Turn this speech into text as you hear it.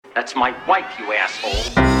That's my wife, you asshole.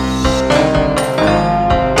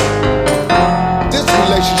 This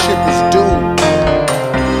relationship is doomed.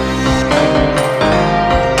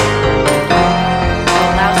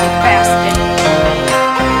 Lousy bastard.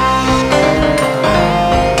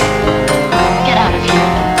 Get out of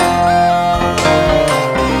here.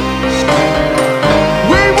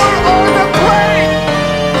 We were on the plane!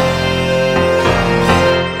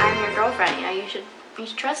 I'm your girlfriend. You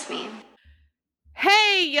should trust me.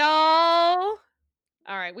 Hey, y'all. All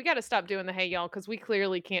right, we got to stop doing the hey, y'all, because we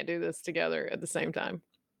clearly can't do this together at the same time.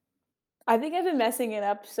 I think I've been messing it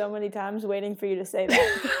up so many times waiting for you to say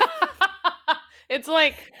that. It's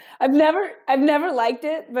like I've never liked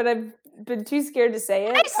it, but I've been too scared to say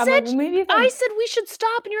it. I said maybe I said we should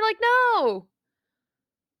stop, and you're like, no.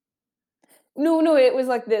 No, it was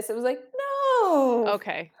like this. It was like, no.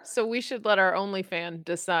 Okay, so we should let our only fan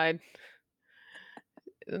decide.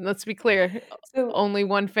 And let's be clear, So, only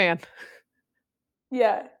one fan.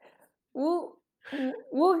 yeah. We'll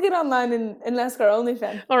get online and ask our only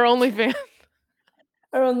fan. Our only fan.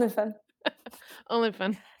 Our only fan. Only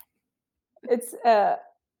fan. It's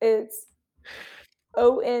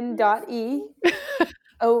on.e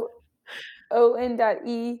on.e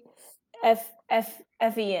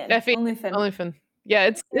fen. Only fan. Only fan. Yeah,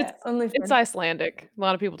 it's OnlyFans. Icelandic. A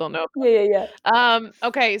lot of people don't know. Yeah.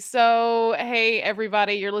 Okay, so hey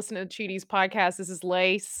everybody, you're listening to Cheaties podcast. This is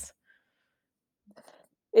Lace.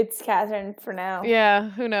 It's Catherine for now.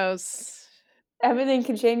 Yeah, who knows? Everything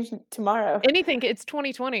can change tomorrow. Anything. It's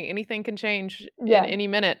 2020. Anything can change in Yeah. any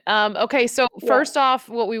minute. Okay, so first off,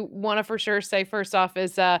 what we want to for sure say first off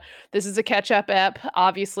is this is a catch-up ep.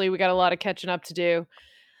 Obviously, we got a lot of catching up to do.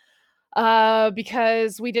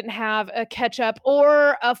 Because we didn't have a catch-up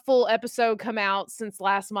or a full episode come out since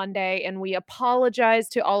last Monday, and we apologize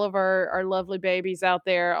to all of our lovely babies out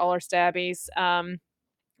there, all our stabbies.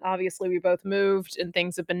 Obviously, we both moved and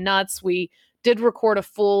things have been nuts. We did record a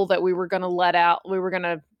full that we were going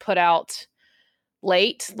to put out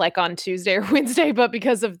late, like on Tuesday or Wednesday, but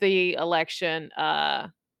because of the election,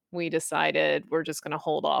 we decided we're just going to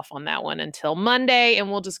hold off on that one until Monday,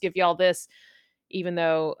 and we'll just give y'all this, even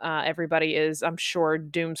though everybody is, I'm sure,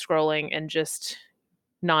 doom scrolling and just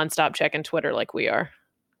nonstop checking Twitter like we are.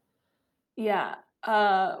 Yeah.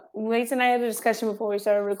 Lace and I had a discussion before we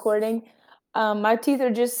started recording. My teeth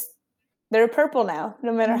are they're purple now,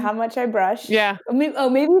 no matter how much I brush. Yeah. Maybe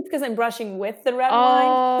it's because I'm brushing with the red wine.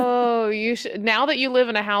 Oh, you should. Now that you live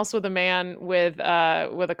in a house with a man with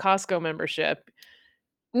a Costco membership.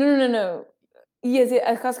 No. Yes,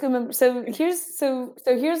 a Costco member. So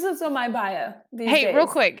here's what's on my bio these days. Real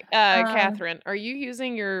quick, Catherine, are you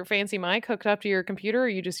using your fancy mic hooked up to your computer, or are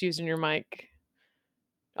you just using your mic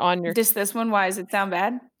on your? Just this one? Why does it sound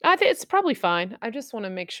bad? I think it's probably fine. I just want to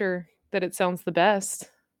make sure that it sounds the best.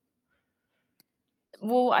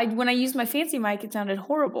 Well, when I used my fancy mic, it sounded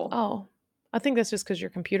horrible. Oh, I think that's just because your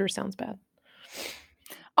computer sounds bad.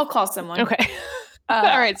 I'll call someone. Okay. All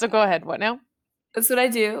right. So go ahead. What now? That's what I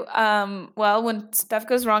do. Well, when stuff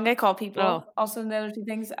goes wrong, I call people. Oh. Also, the other two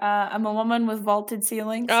things. I'm a woman with vaulted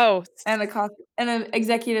ceilings. Oh. And an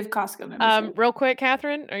executive Costco membership. Real quick,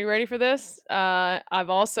 Catherine, are you ready for this? I've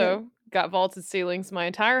also got vaulted ceilings. My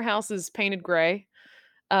entire house is painted gray.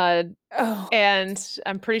 And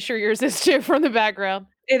I'm pretty sure yours is too from the background.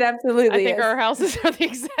 It absolutely is. I think our houses are the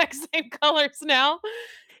exact same colors now.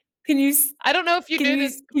 Can you? I don't know if you knew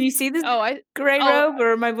this. Can you see this gray robe,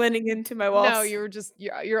 or am I blending into my walls? No, you're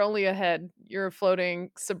only a head. You're a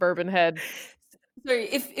floating suburban head. Sorry,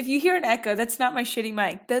 if you hear an echo, that's not my shitty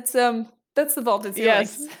mic. That's the vaulted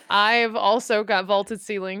ceilings. Yes, I've also got vaulted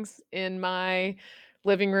ceilings in my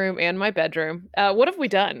living room and my bedroom. What have we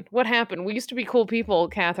done? What happened? We used to be cool people,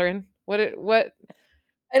 Catherine. What?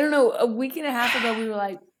 I don't know. A week and a half ago, we were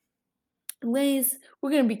like, Lace, we're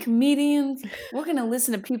gonna be comedians. We're gonna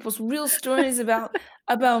listen to people's real stories about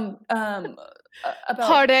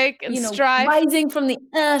heartache and strife, rising from the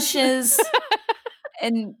ashes,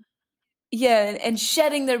 and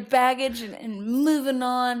shedding their baggage and moving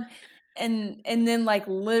on, and then like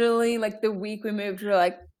literally like the week we moved, we're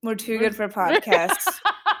like, we're too good for podcasts.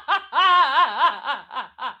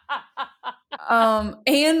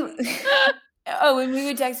 And we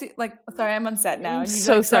would text you like, sorry, I'm on set now. I'm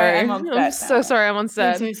so sorry. I'm on set. I'm so sorry. I'm on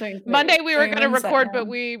set. Monday we were going to record, but now.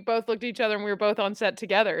 we both looked at each other and we were both on set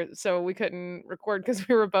together, so we couldn't record because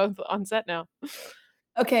we were both on set now.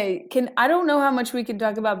 Okay, I don't know how much we can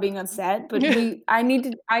talk about being on set, but we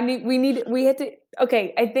had to.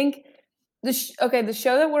 Okay, I think the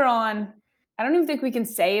show that we're on. I don't even think we can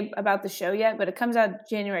say about the show yet, but it comes out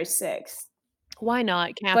January 6th. Why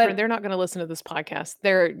not, Catherine? They're not going to listen to this podcast.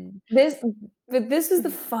 But this is the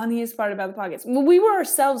funniest part about the podcast. Well, we were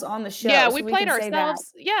ourselves on the show. Yeah, so we we played can say that.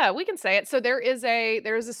 ourselves. Yeah, we can say it. So there is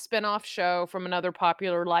a spin-off show from another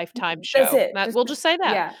popular Lifetime show. That's it. We'll just say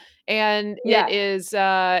that. Yeah. And Yeah. it is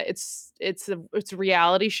it's a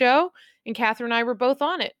reality show, and Catherine and I were both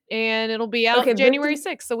on it, and it'll be out Okay, January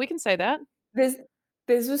 6th, so we can say that. This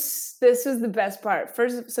was the best part.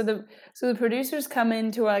 First, so the producers come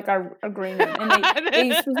into like our green room, and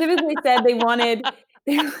they specifically said they wanted.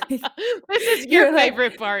 They were like, This is they your were like-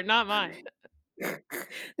 favorite part, not mine.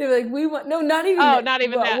 They were like, we want not even. Oh, that. not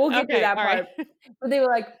even Well, that. We'll get to Okay, that all part. right. But they were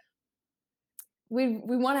like, we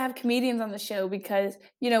want to have comedians on the show because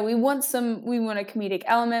we want a comedic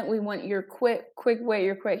element. We want your quick wit,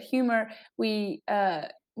 your quick humor. We've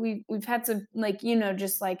had some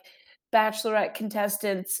just like Bachelorette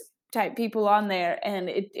contestants type people on there, and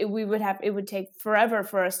it would take forever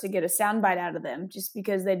for us to get a soundbite out of them just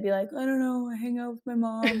because they'd be like, I don't know, I hang out with my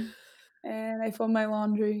mom and I fold my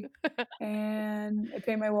laundry and I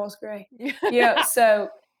paint my walls gray.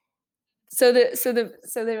 So they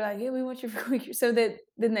were like, yeah, we want your so that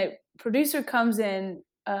then the producer comes in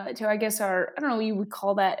to I guess our, I don't know what you would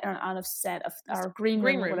call that on a set of our green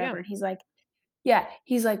room or whatever. Yeah. And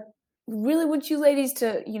he's like, really want you ladies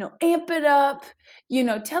to, amp it up,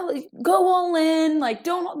 go all in, like,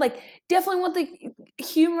 don't, like, definitely want the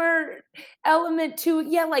humor element to it.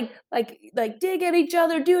 Yeah, like dig at each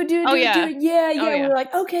other, do it. Yeah. We were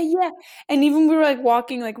like, okay, yeah. And even we were like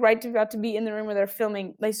walking, like, right about to be in the room where they're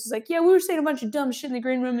filming. Lisa's like, yeah, we were saying a bunch of dumb shit in the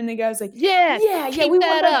green room, and the guy's like, yeah, we want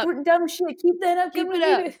that dumb shit. Keep that up. Keep it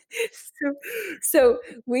up. So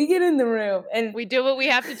we get in the room and we do what we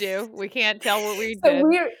have to do. We can't tell what we so did.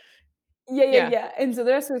 we're yeah. And so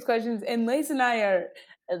the rest of those questions, and Lace and I are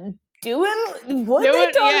doing what they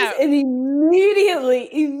told us, and immediately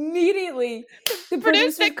the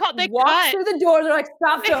producers walk through the door. They're like,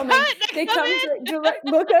 stop filming. They come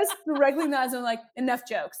look us directly in the eyes and like, enough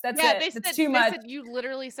jokes. That's it. That's too much. They said, you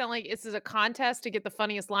literally sound like this is a contest to get the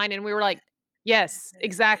funniest line, and we were like, yes,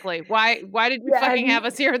 exactly. Why did you fucking have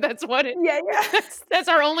us here? That's what it. Yeah. That's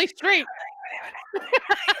our only streak.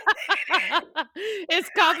 It's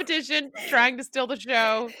competition trying to steal the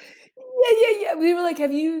show. Yeah. We were like,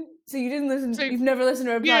 you didn't listen? You've never listened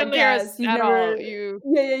to our podcast? You never. You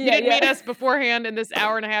didn't meet us beforehand in this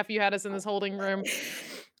hour and a half. You had us in this holding room.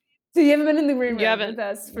 So you haven't been in the green room. You haven't. With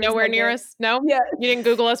us Nowhere near us. No. Yeah. You didn't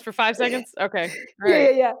Google us for 5 seconds. Okay. All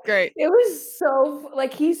right. Yeah. Great. It was so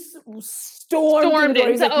like he stormed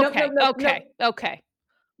in. Like, okay. No.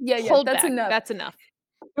 Yeah. Hold that's back. enough. That's enough.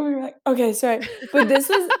 And we were like, okay, sorry. But this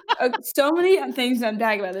was so many things to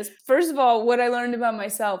unpack about this. First of all, what I learned about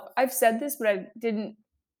myself, I've said this, but I didn't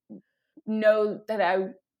know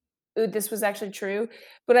that this was actually true.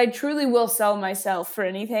 But I truly will sell myself for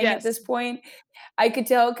anything at this point. I could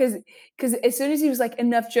tell because as soon as he was like,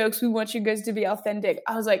 enough jokes, we want you guys to be authentic.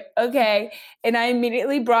 I was like, okay. And I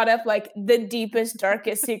immediately brought up like the deepest,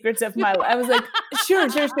 darkest secrets of my life. I was like, sure.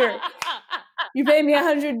 You pay me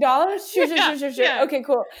 $100? Sure. Yeah. Okay,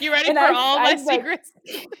 cool. You ready for all my secrets?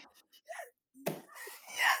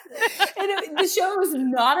 And the show was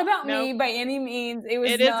not about me by any means. It was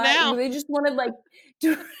It is now. They just wanted like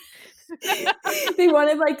they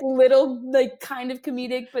wanted like little like kind of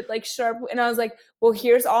comedic but like sharp, and I was like, well,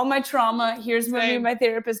 here's all my trauma. Here's what me and my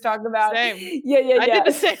therapist talk about. Same. Yeah. I did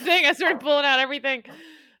the same thing. I started pulling out everything.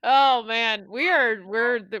 Oh man, we're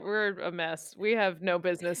a mess. We have no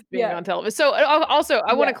business being on television. So also,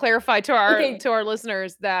 I want to clarify to our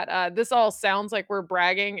listeners that this all sounds like we're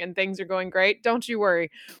bragging and things are going great. Don't you worry,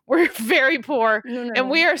 we're very poor, and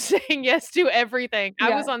we are saying yes to everything. I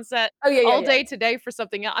was on set all day today for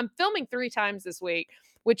something else. I'm filming 3 times this week,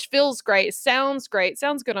 which feels great. Sounds great.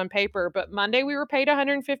 Sounds good on paper. But Monday we were paid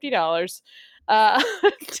 $150.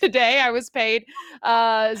 Today I was paid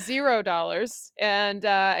 $0, and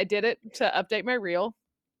I did it to update my reel.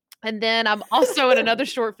 And then I'm also in another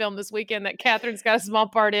short film this weekend that Catherine's got a small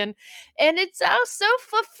part in, and it's also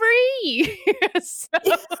for free.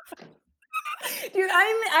 Dude,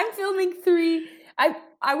 I'm filming 3.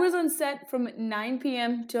 I was on set from 9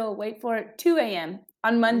 p.m. till 2 a.m.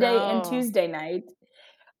 on Monday and Tuesday night.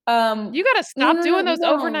 You gotta stop doing those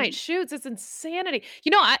overnight shoots. It's insanity.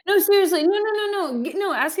 No, seriously,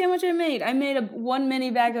 no. Ask me how much I made. I made 1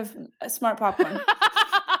 mini bag of smart popcorn.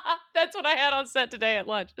 That's what I had on set today at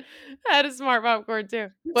lunch. I had a smart popcorn too.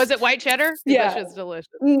 Was it white cheddar? Yeah, delicious.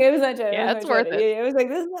 It was that cheddar. Yeah, it's worth it. Yeah, it was like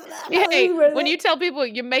this. Hey, when you tell people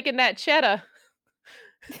you're making that cheddar,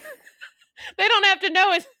 they don't have to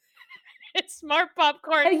know it's smart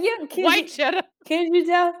popcorn. White cheddar. Can't you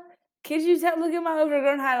tell? Look at my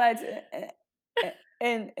overgrown highlights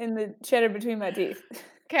and the cheddar between my teeth.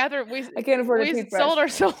 Catherine, I can't afford a we toothbrush. sold our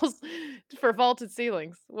souls for vaulted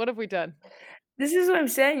ceilings. What have we done? This is what I'm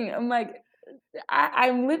saying. I'm like,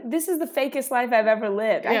 this is the fakest life I've ever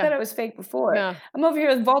lived. I Yeah. thought it was fake before. No. I'm over here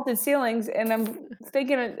with vaulted ceilings, and I'm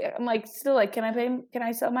thinking, I'm like, still like, can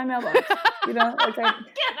I sell my mailbox? You know, like Can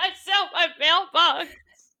I sell my mailbox?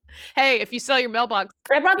 Hey, if you sell your mailbox,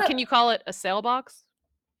 I brought the. can you call it a sale box?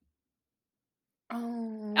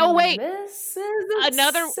 Oh wait. this is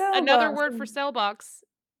Another box. word for sell box.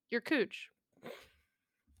 Your cooch.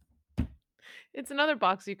 It's another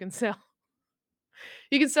box you can sell.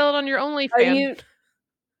 You can sell it on your OnlyFans.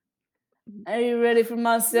 Are you ready for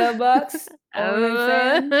my sale box?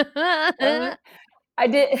 OnlyFans?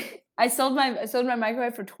 I sold my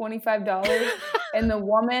microwave for $25, and the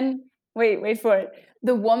woman. Wait for it.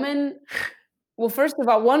 The woman. Well, first of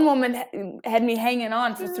all, one woman had me hanging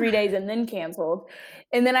on for 3 days and then canceled,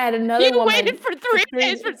 and then I had another You woman. waited for 3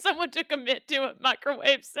 days for someone to commit to a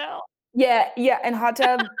microwave sale. Yeah, and Hot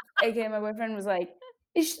Tub, aka my boyfriend, was like,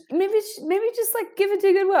 maybe just like give it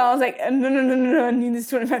to Goodwill. I was like, no, I need this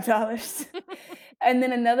 $25. And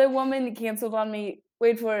then another woman canceled on me.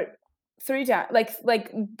 Wait for it. 3 times,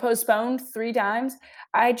 like postponed 3 times.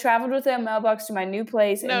 I traveled with a mailbox to my new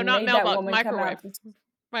place. No, and not made mailbox. that woman Microwave. Come out.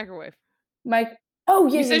 Microwave. Oh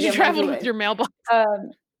yeah, You said you traveled microwave. with your mailbox. I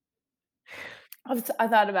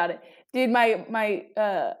thought about it, dude. My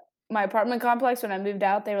apartment complex, when I moved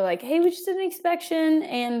out, they were like, "Hey, we just did an inspection,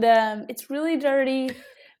 and it's really dirty,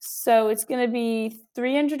 so it's gonna be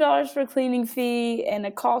 $300 for a cleaning fee and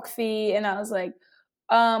a caulk fee." And I was like,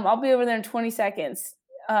 "I'll be over there in 20 seconds.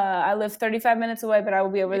 I live 35 minutes away, but I will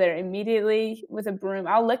be over there immediately with a broom.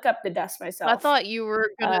 I'll lick up the dust myself." I thought you were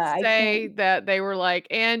gonna say that they were like,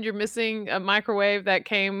 and you're missing a microwave that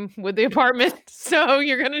came with the apartment, so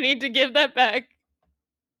you're gonna need to give that back.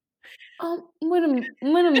 Wait a minute.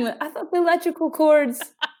 I thought the electrical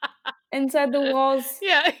cords inside the walls.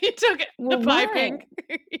 Yeah, you took it. The were piping.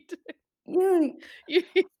 mine. You-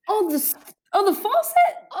 The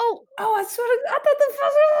faucet? oh, I thought the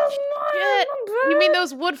faucet was mine. shit. My You mean bad.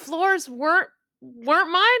 those wood floors weren't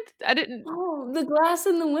mine? I didn't. Oh, the glass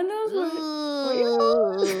in the windows were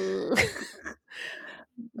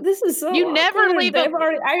This is so You never awkward. leave I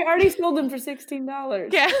already sold them for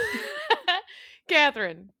 $16. Yeah.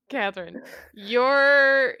 Catherine,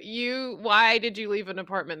 why did you leave an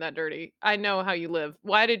apartment that dirty? I know how you live.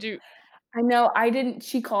 Why did you? I know, I didn't.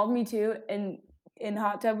 She called me too, and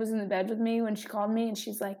Hot Tub was in the bed with me when she called me, and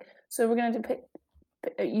she's like, "So we're gonna have to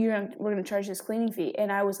we're gonna charge this cleaning fee,"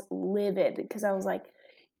 and I was livid because I was like,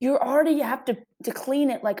 "You already have to clean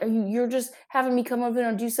it. Like, you're just having me come over there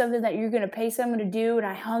and do something that you're gonna pay someone to do?" And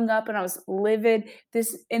I hung up, and I was livid.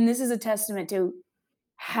 This is a testament to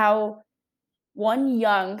how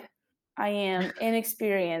young I am,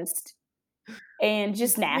 inexperienced, and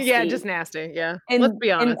just nasty. Yeah, just nasty. Yeah. And Let's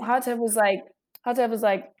be honest. And Hot Tub was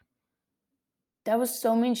like, that was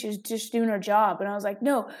so mean. She was just doing her job. And I was like,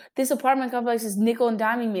 no, this apartment complex is nickel and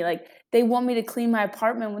diming me. Like, they want me to clean my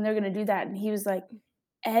apartment when they're going to do that. And he was like,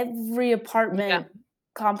 every apartment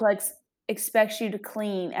complex expects you to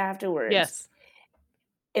clean afterwards. Yes.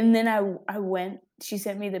 And then I went, she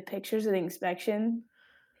sent me the pictures of the inspection,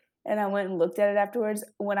 and I went and looked at it afterwards.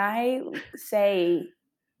 When I say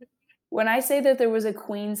that there was a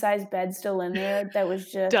queen size bed still in there, that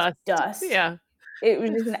was just dust. Yeah. It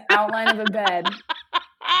was just an outline of a bed.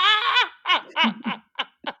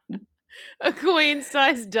 A queen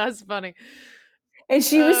size dust bunny. And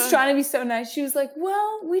she was trying to be so nice. She was like,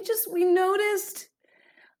 "Well, we noticed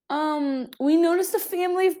a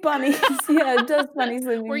family of bunnies." Yeah, dust bunnies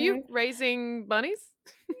living Were you here. raising bunnies?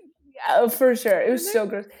 Yeah, for sure. It was so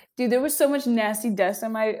gross. Dude, there was so much nasty dust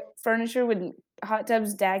on my furniture when Hot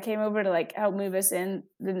Tub's dad came over to like help move us in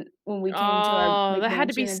when we came to our that had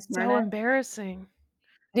to be McMansion in so Smyrna. embarrassing.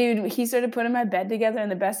 Dude, he started putting my bed together in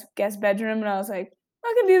the best guest bedroom, and I was like,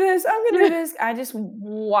 I can do this. I'm gonna do this. I just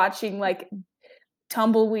watching like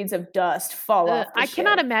tumbleweeds of dust fall off. I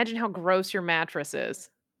cannot imagine how gross your mattress is.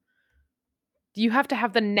 You have to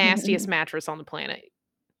have the nastiest mattress on the planet.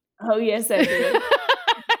 Oh yes, I do.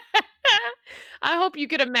 I hope you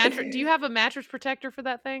get a mattress. Do you have a mattress protector for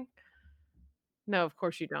that thing? No, of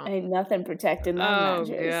course you don't. Ain't nothing protecting my Oh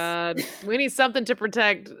mattress. God, we need something to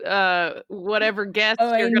protect whatever guests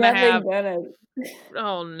Oh, you're ain't gonna nothing have. gonna.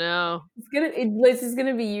 Oh no, This is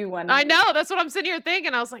gonna be you one night. I know. That's what I'm sitting here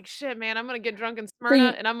thinking. I was like, shit, man, I'm gonna get drunk in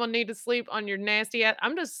Smyrna, and I'm gonna need to sleep on your nasty ass.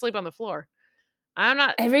 I'm just sleep on the floor. I'm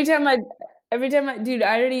not. Every time I, dude,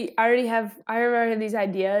 I already have these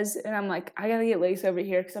ideas, and I'm like, I gotta get Lace over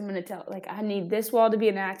here because I'm gonna tell, like, I need this wall to be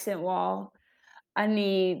an accent wall. I'm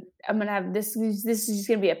gonna have this is just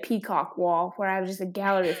gonna be a peacock wall where I have just a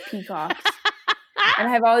gallery of peacocks. And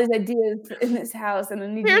I have all these ideas in this house, and I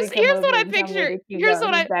need you to come Here's over what I and tell me picture. if you Here's go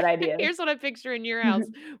what I with that idea. here's what I picture in your house.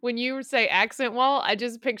 When you say accent wall, I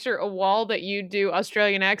just picture a wall that you do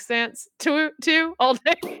Australian accents to all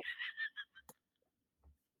day.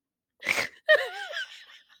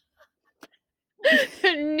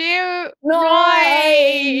 New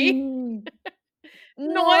Noi.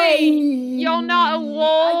 Noi. You're not a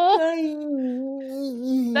wall.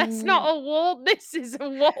 That's not a wall. This is a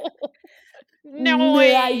wall. Nah,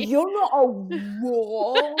 Noi. you're not a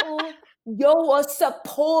wall. You're a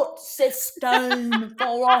support system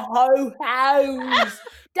for a whole house.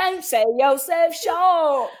 Don't sell yourself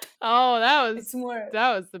short. Oh, that It's more.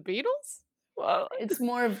 was the Beatles? Whoa. It's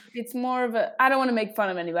more of a. I don't want to make fun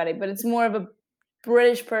of anybody, but it's more of a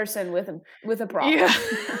British person with a problem. Yeah.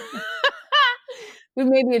 With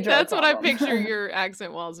maybe a drug That's what I problem. picture your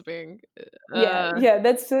accent walls being. Yeah,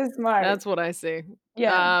 that's so smart. That's what I see.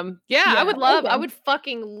 Yeah. I Yeah, would love, I okay. would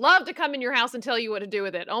fucking love to come in your house and tell you what to do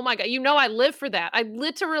with it. Oh my God. You know, I live for that. I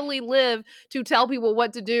literally live to tell people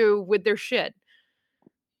what to do with their shit.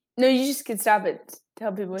 No, you just can stop it.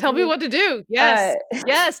 Tell people. Tell me what to do. Yes.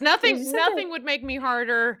 Yes. Nothing just have to- would make me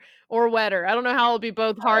harder or wetter. I don't know how I'll be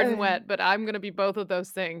both hard and wet, but I'm going to be both of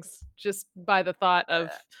those things just by the thought of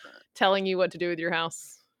telling you what to do with your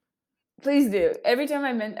house. Please do. Every time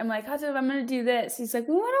I'm like, Hot Tub, I'm gonna do this. He's like,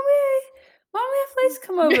 well, why don't we have Lace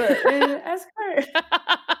come over and ask her?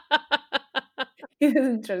 He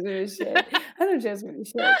doesn't trust me with shit. I don't trust me with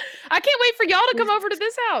shit. I can't wait for y'all to come over to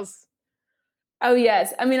this house. Oh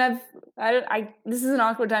yes. I mean, this is an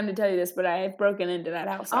awkward time to tell you this, but I have broken into that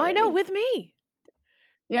house. Oh, I know, already. with me.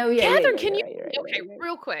 Yeah, yeah. Catherine, yeah, can you? you're right, Okay, you're right.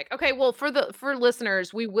 real quick. Okay, well, for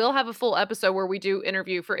listeners, we will have a full episode where we do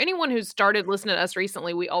interview. For anyone who's started listening to us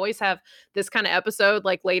recently, we always have this kind of episode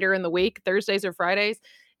like later in the week, Thursdays or Fridays,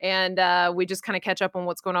 and we just kind of catch up on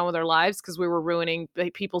what's going on with our lives because we were ruining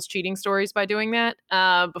people's cheating stories by doing that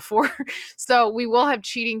before. So we will have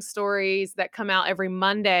cheating stories that come out every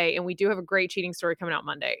Monday, and we do have a great cheating story coming out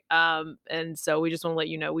Monday. And so we just want to let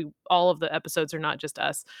you know all of the episodes are not just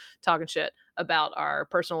us talking shit about our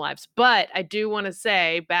personal lives. But I do want to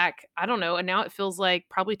say back, I don't know, and now it feels like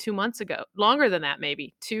probably 2 months ago, longer than that,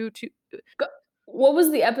 maybe two. What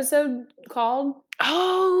was the episode called?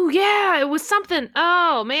 Oh yeah, it was something.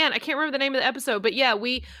 Oh man, I can't remember the name of the episode, but yeah,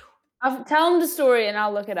 I'll tell him the story and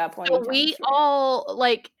I'll look it up. While you tell the story. all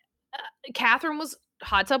like,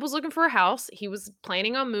 Hot Tub was looking for a house. He was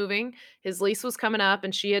planning on moving. His lease was coming up,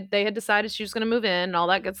 and they had decided she was going to move in and all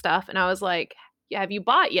that good stuff. And I was like, yeah, have you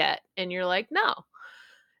bought yet? And you're like, no.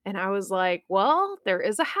 And I was like, well, there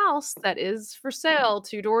is a house that is for sale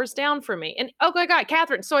 2 doors down from me. And oh my God,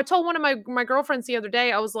 Catherine. So I told one of my girlfriends the other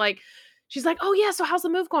day, I was like, she's like, oh yeah, so how's the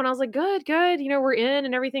move going? I was like, good. You know, we're in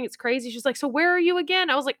and everything. It's crazy. She's like, so where are you again?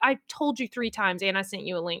 I was like, I told you 3 times and I sent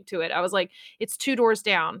you a link to it. I was like, it's 2 doors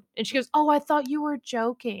down. And she goes, oh, I thought you were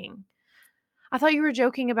joking. I thought you were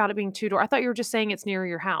joking about it being 2 doors. I thought you were just saying it's near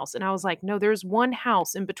your house. And I was like, no, there's one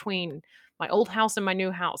house in between my old house and my new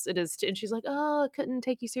house. It is. And she's like, oh, I couldn't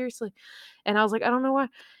take you seriously. And I was like, I don't know why.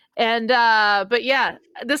 And, but yeah,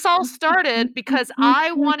 this all started because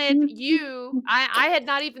I wanted you, I had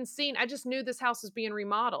not even seen, I just knew this house was being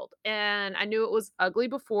remodeled, and I knew it was ugly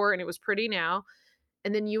before and it was pretty now.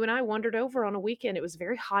 And then you and I wandered over on a weekend. It was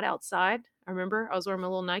very hot outside. I remember I was wearing my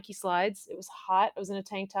little Nike slides. It was hot. I was in a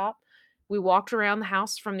tank top. We walked around the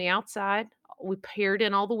house from the outside. We peered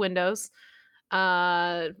in all the windows,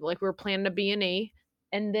 like we were planning a B&E.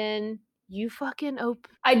 And then you fucking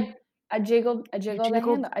I jiggled the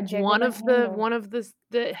handle. I jiggled one the of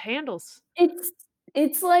the handles.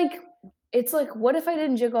 It's like what if I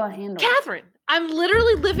didn't jiggle a handle? Catherine, I'm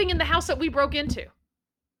literally living in the house that we broke into.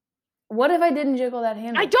 What if I didn't jiggle that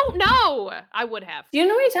handle? I don't know. I would have. Do you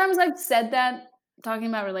know how many times I've said that talking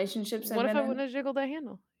about relationships? What if I wouldn't have jiggled that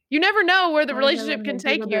handle? You never know where the relationship can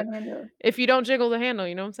take you if you don't jiggle the handle.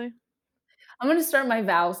 You know what I'm saying? I'm going to start my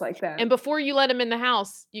vows like that. And before you let him in the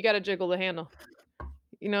house, you got to jiggle the handle.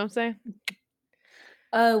 You know what I'm saying?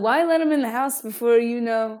 Why let him in the house before you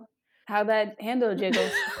know how that handle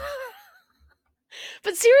jiggles?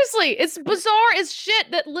 But seriously, it's bizarre as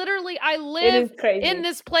shit that literally I live in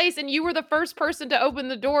this place and you were the first person to open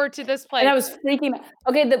the door to this place. And I was freaking out.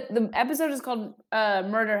 Okay, the episode is called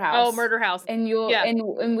Murder House. Oh, Murder House. And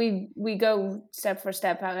and we go step for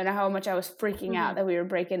step and how much I was freaking out that we were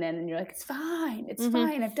breaking in, and you're like, it's fine. It's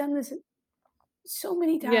fine. I've done this so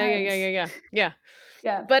many times. Yeah.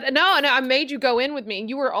 Yeah. But no, and I made you go in with me.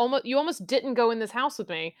 You almost didn't go in this house with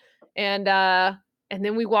me. And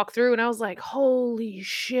then we walked through and I was like, holy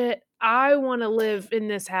shit, I want to live in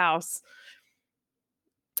this house.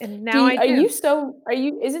 And now I do. Is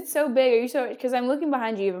it so big? Because I'm looking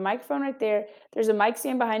behind you. You have a microphone right there. There's a mic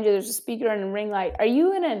stand behind you. There's a speaker and a ring light. Are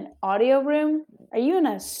you in an audio room? Are you in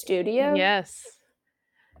a studio? Yes.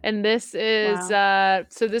 And this is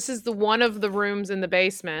so this is the one of the rooms in the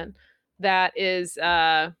basement that is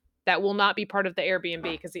that will not be part of the Airbnb,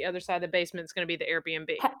 because the other side of the basement is going to be the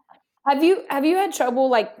Airbnb. Have you had trouble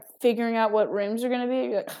like figuring out what rooms are going to be?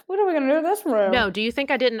 You're like, what are we going to do with this room? No, do you think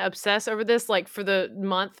I didn't obsess over this? Like for the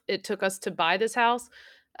month it took us to buy this house,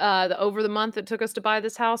 over the month it took us to buy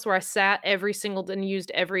this house, where I sat and used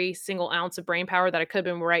every single ounce of brain power that I could have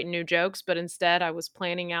been writing new jokes, but instead I was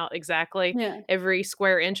planning out exactly every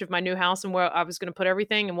square inch of my new house and where I was going to put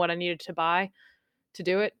everything and what I needed to buy to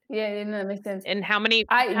do it. Yeah, that makes sense. And how many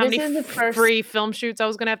free film shoots I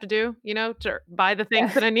was going to have to do, to buy the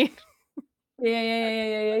things that I need.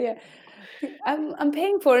 Yeah. I'm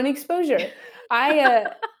paying for an exposure.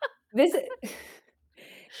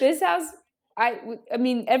 This house, I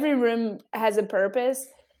mean, every room has a purpose,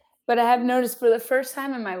 but I have noticed for the first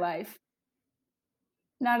time in my life,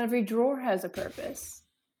 not every drawer has a purpose.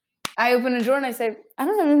 I open a drawer and I say, I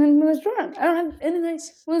don't have anything in this drawer. I don't have anything.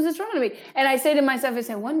 What is this drawer going to be? And I say to myself,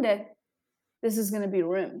 one day, this is going to be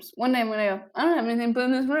rooms. One day I'm going to go, I don't have anything put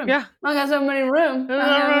in this room. Yeah. I got so many rooms. I don't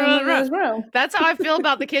have anything in this room. That's how I feel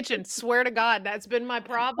about the kitchen. Swear to God, that's been my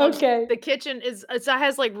problem. Okay. The kitchen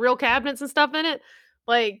has like real cabinets and stuff in it.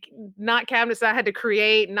 Like not cabinets that I had to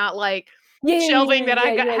create, not like shelving that I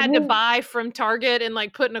had to buy from Target and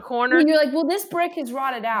like put in a corner. And you're like, well, this brick is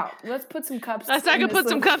rotted out. Let's put some cups. I could put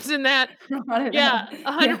some cups in that. Yeah,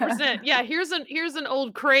 100%. Yeah, here's an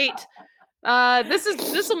old crate.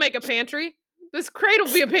 This will make a pantry. This crate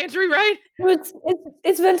will be a pantry, right? It's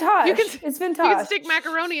vintage. It's vintage. You can stick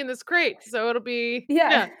macaroni in this crate, so it'll be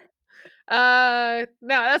No,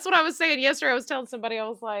 that's what I was saying yesterday. I was telling somebody, I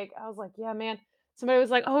was like, yeah, man. Somebody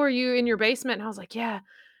was like, oh, are you in your basement? And I was like, yeah.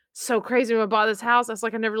 So crazy when I bought this house. I was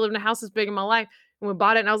like, I never lived in a house this big in my life. And we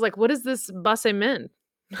bought it, and I was like, what is this basement?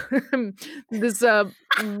 this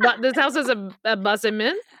house has a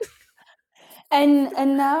basement. And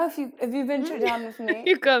now if you venture down with me,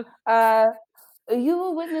 you come. You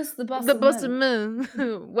will witness the basement. The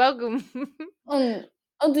basement. Welcome.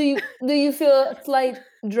 Do you feel a slight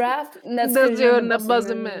draft? That's you're in the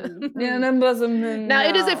basement. Yeah, the basement. Now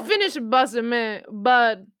it is a finished basement,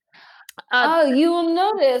 but you will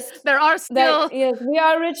notice there are still yes, we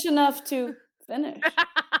are rich enough to finish.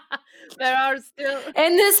 There are still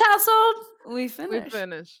in this household. We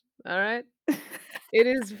finish. All right. It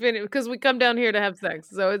is finished because we come down here to have sex,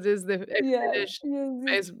 so it is the finished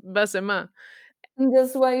basement. And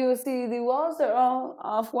that's why you see the walls are all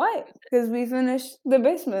off-white, because we finished the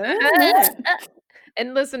basement.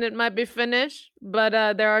 And listen, it might be finished, but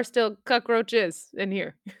there are still cockroaches in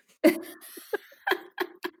here.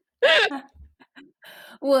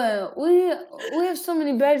 Well, we have so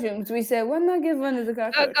many bedrooms. We said, why not give one to the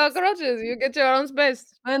cockroaches? Cockroaches, you get your own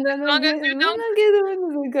space. And then As long as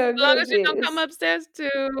you don't come upstairs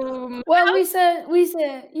to. Well, we said,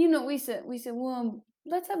 well,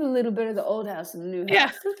 let's have a little bit of the old house and the new house. Yeah.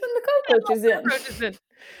 Let's put the cockroaches in.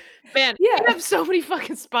 Man, we have so many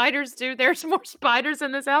fucking spiders, dude. There's more spiders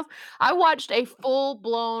in this house. I watched a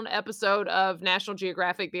full-blown episode of National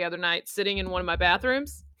Geographic the other night, sitting in one of my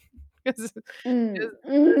bathrooms. So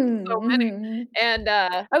many. And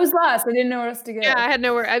I was lost. I didn't know where else to go. Yeah, I had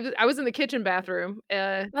nowhere. I was in the kitchen bathroom.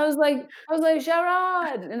 I was like,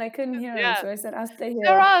 Sharad, and I couldn't hear him, so I said, I'll stay here.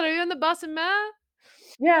 Sharad, are you in the basement?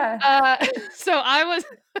 Yeah. So I was.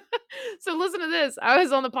 So listen to this. I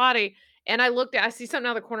was on the potty, and I see something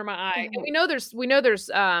out of the corner of my eye, and we know there's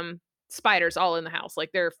spiders all in the house.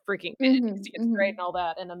 Like they're freaking it's great and all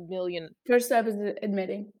that, and a million. First step is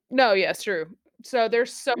admitting. No, yes, true. So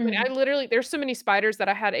there's so many. There's so many spiders that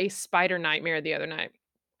I had a spider nightmare the other night.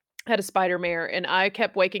 I had a spider mare, and I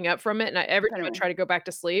kept waking up from it. And every time I try to go back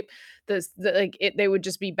to sleep, they would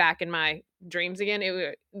just be back in my dreams again.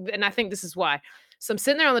 And I think this is why. So I'm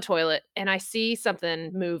sitting there on the toilet, and I see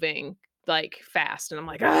something moving like fast, and I'm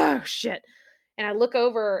like, oh shit! And I look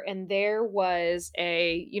over, and there was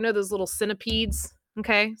those little centipedes.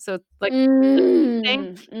 Okay, so it's like thing,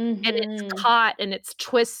 and it's caught and it's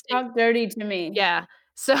twisted. Talk dirty to me. Yeah,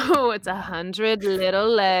 so it's 100 little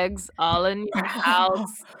legs all in your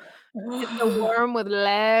house. It's a worm with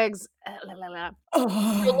legs.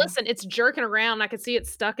 So listen, it's jerking around. I could see it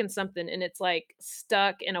stuck in something, and it's like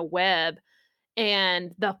stuck in a web.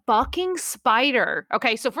 And the fucking spider.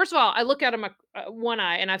 Okay, so first of all, I look out of my one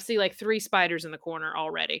eye, and I see like 3 spiders in the corner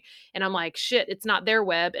already. And I'm like, shit, it's not their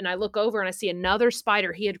web. And I look over, and I see another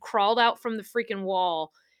spider. He had crawled out from the freaking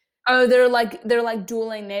wall, Oh, they're like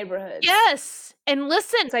dueling neighborhoods. Yes. And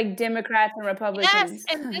listen, It's like Democrats and yes, Republicans.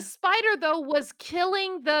 and this spider though was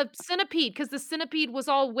killing the centipede because the centipede was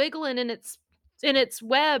all wiggling in its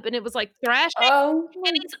web and it was like thrashing Oh,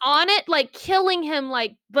 and he's on it like killing him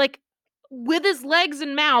like with his legs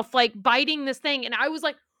and mouth like biting this thing and I was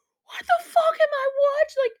like, what the fuck am I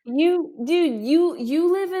watching?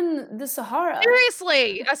 you live in the Sahara. Like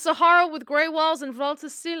seriously, a Sahara with gray walls and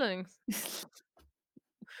vaulted ceilings.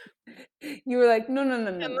 You were like, no.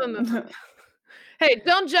 No. Hey,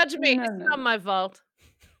 don't judge me. No, It's no. not my fault.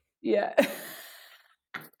 Yeah.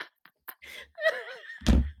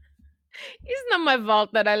 It's not my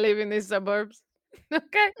fault that I live in these suburbs.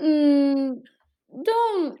 Okay?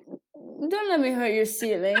 Don't let me hurt your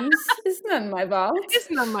ceilings. It's not my fault. It's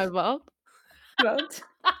not my fault. Fault.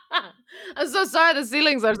 I'm so sorry the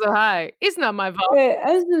ceilings are so high. It's not my fault. Hey,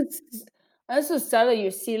 I'm so sorry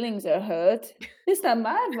your ceilings are hurt. It's not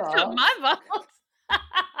my It's not fault. my fault.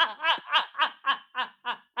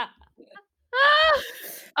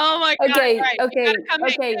 Oh my god. Okay, right. You okay, gotta come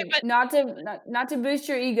in, okay. but Not to boost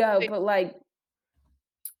your ego, Wait. but like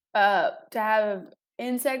to have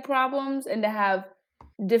insect problems and to have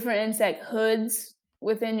different insect hoods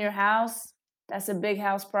within your house, that's a big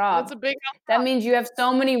house that's problem. a big That means you have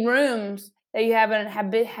so many rooms that you haven't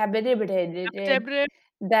habitated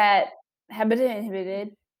that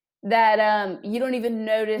you don't even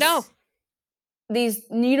notice No.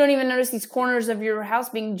 you don't even notice these corners of your house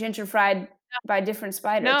being gentrified by different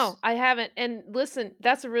spiders. No, I haven't. And listen,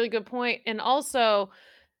 that's a really good point. And also,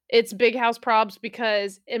 it's big house probs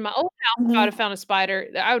because in my old house, if I would have found a spider,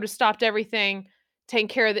 I would have stopped everything, taken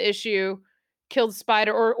care of the issue, killed the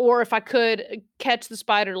spider, or if I could catch the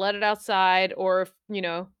spider, let it outside, or if,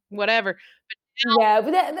 whatever. Yeah,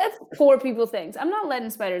 but that's poor people things. I'm not letting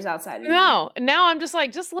spiders outside anymore. No, now I'm just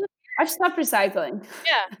like, just look. I've stopped recycling.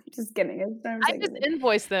 Yeah, Just kidding. I just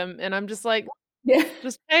invoice them, and I'm just like, Yeah.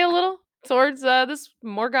 just pay a little towards this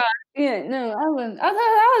more guy. Yeah, no, I wouldn't.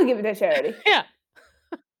 I'll give it to charity. Yeah.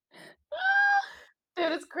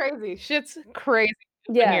 Dude, it's crazy. Shit's crazy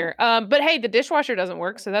in Yeah. here. But hey, the dishwasher doesn't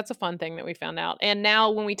work, so that's a fun thing that we found out. And now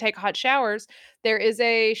when we take hot showers, there is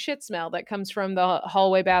a shit smell that comes from the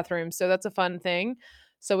hallway bathroom. So that's a fun thing.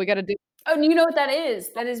 So we got to do. Oh, and you know what that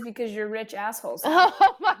is? That is because you're rich assholes. now.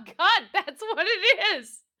 Oh my god, that's what it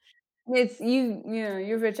is. It's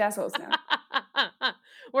you're rich assholes now.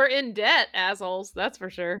 We're in debt, assholes. That's for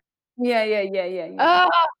sure. Yeah. Ah,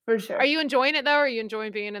 For sure. are you enjoying it though? Are you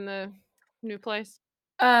enjoying being in the new place?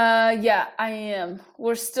 Yeah, I am.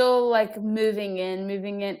 We're still like moving in.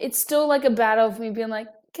 It's still like a battle of me being like,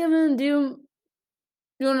 Kevin, do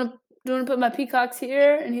you want to put my peacocks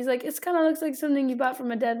here? And he's like, it kind of looks like something you bought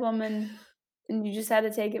from a dead woman, and you just had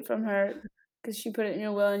to take it from her because she put it in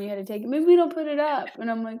your will, and you had to take it. Maybe we don't put it up. And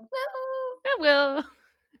I'm like, no, I will.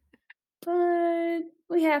 but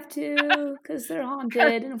we have to because they're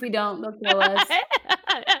haunted, and if we don't, they'll kill us.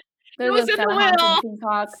 They're was those in the kind of will. haunted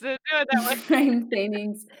peacocks. So do it that way. Frame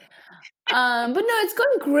paintings. But no, it's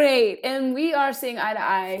going great, and we are seeing eye to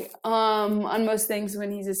eye on most things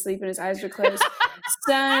when he's asleep and his eyes are closed.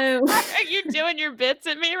 So Are you doing your bits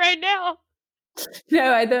at me right now?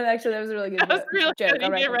 no, I don't actually. That was a really good That was really joke. good. I'll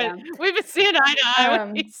You write get that right. down. We've been seeing eye to eye when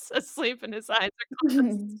Um, he's asleep and his eyes are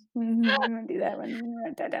closed. I'm gonna do that one. I'm gonna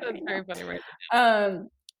write that down That's right very now. funny, right?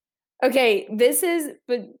 Okay,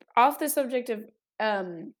 but off the subject of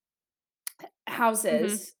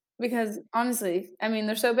houses, because honestly, I mean,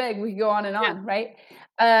 they're so big, we could go on and Yeah. on, right?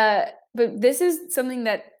 But this is something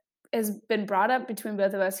that has been brought up between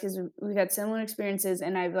both of us because we've had similar experiences,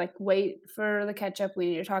 and I like wait for the catch up. We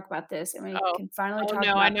need to talk about this, and we Oh. can finally Oh talk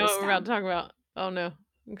no, about I know this what we're now. about to talk about. Oh no.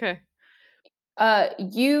 Okay.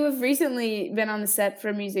 You've recently been on the set for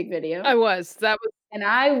a music video. I was. That was And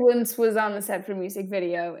I once was on the set for a music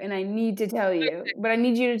video, and I need to tell you, but I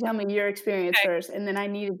need you to tell me your experience Okay. first, and then I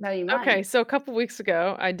need to tell you mine. okay. So a couple weeks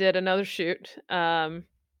ago, I did another shoot.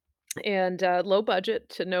 And low budget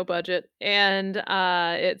to no budget. And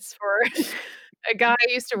it's for a guy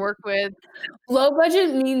I used to work with. Low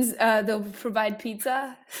budget means they'll provide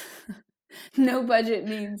pizza. No budget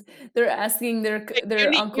means they're asking their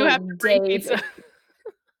uncle You have to bring Dave. pizza.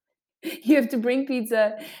 You have to bring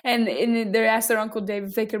pizza, and they're asked their uncle Dave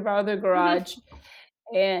if they could borrow their garage,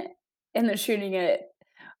 and they're shooting it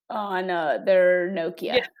on their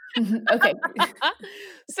Nokia. Okay.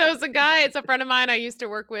 So it's a friend of mine I used to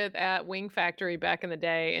work with at Wing Factory back in the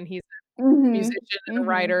day, and he's a Mhm. musician and a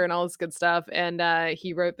writer and all this good stuff. And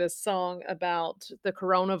he wrote this song about the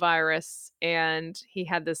coronavirus, and he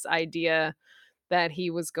had this idea that he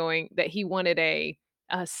wanted a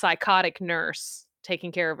psychotic nurse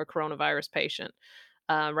taking care of a coronavirus patient.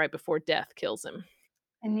 right before death kills him.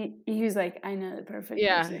 And he was like, I know the perfect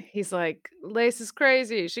Yeah, person. he's like, "Lace is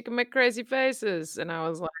crazy. She can make crazy faces." And I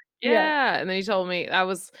was like, Yeah. "Yeah." And then he told me I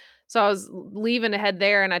was leaving to head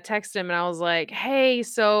there, and I texted him, and I was like, "Hey,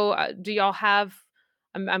 so do y'all have?"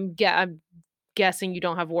 I'm guessing you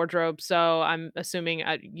don't have wardrobe, so I'm assuming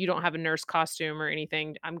you don't have a nurse costume or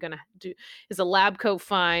anything. I'm gonna do. Is a lab coat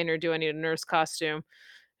fine, or do I need a nurse costume?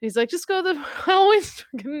 He's like, "Just go to the Halloween store,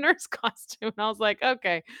 get a nurse costume." And I was like,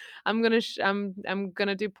 "Okay, I'm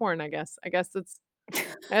gonna do porn. I guess.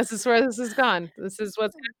 This is where this has gone. This is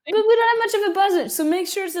what's But happening." we don't have much of a budget, so make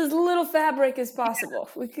sure it's as little fabric as possible.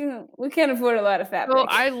 We can't afford a lot of So fabric.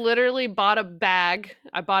 I literally bought a bag.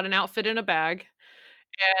 I bought an outfit in a bag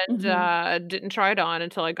and Mhm. didn't try it on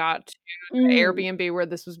until I got to the Mm. Airbnb where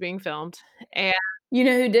this was being filmed. And You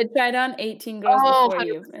know who did try it on? 18 girls oh, before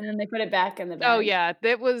you, 100%. and then they put it back in the Oh bag. yeah,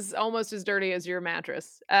 it was almost as dirty as your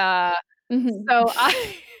mattress. Mhm. So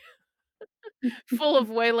I full of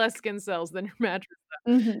way less skin cells than your mattress.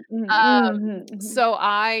 Mhm, mhm, Um, mhm, mhm. so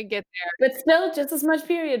I get there. But still just as much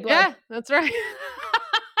period blood. Yeah, that's right.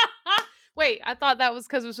 Wait, I thought that was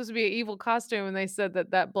 'cause it was supposed to be an evil costume, and they said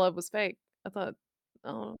that that blood was fake. I thought,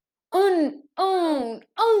 oh. Yeah,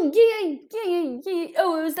 yeah, yeah, yeah.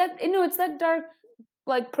 Oh, it was that no, it's that dark,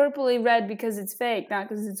 like, purpley red because it's fake, not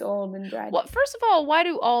because it's old and dried. Well, first of all, why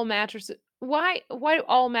do all mattresses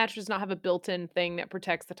not have a built-in thing that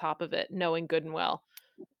protects the top of it, knowing good and well?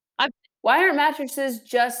 I Why aren't mattresses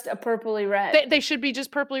just a purpley red? they should be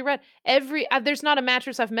just purpley red. There's not a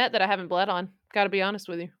mattress I've met that I haven't bled on, gotta be honest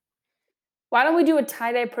with you. Why don't we do a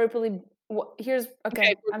tie-dye purpley here's Okay,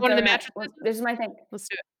 okay, we're I'm going to the throwing out mattress well, business? this is my thing. Let's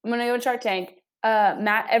do it. I'm gonna go to Shark Tank.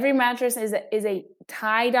 Every mattress is a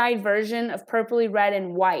tie-dyed version of purpley red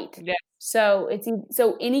and white. Yeah. So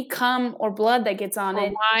so any cum or blood that gets on Or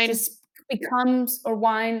it wine. just becomes or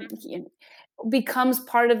wine becomes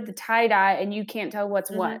part of the tie-dye, and you can't tell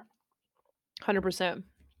what's what. 100%.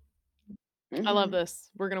 I love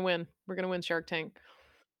this. We're gonna win. We're gonna win Shark Tank.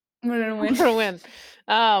 We're gonna We're win. gonna win.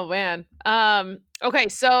 Oh, man. Okay,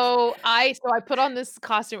 so I put on this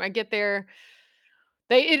costume. I get there.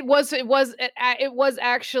 It was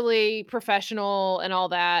actually professional and all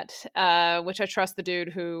that, which I trust the dude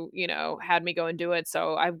who, had me go and do it.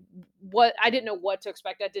 So I didn't know what to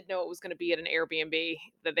expect. I did know it was gonna be at an Airbnb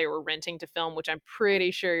that they were renting to film, which I'm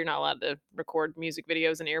pretty sure you're not allowed to record music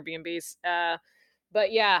videos in Airbnbs.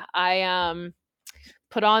 But yeah, I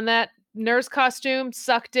put on that nurse costume,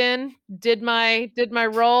 sucked in, did my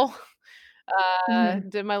role, Mhm.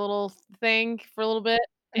 did my little thing for a little bit,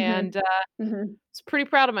 and Mhm. Mhm. was pretty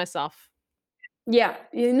proud of myself. Yeah.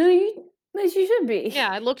 You know, as you should be. Yeah,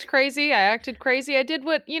 I looked crazy, I acted crazy, I did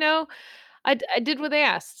what, I did what they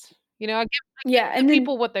asked. I give Yeah, the and then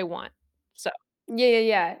people what they want. So yeah, yeah,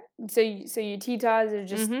 yeah. So your Tito's are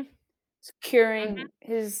just mhm, mhm. curing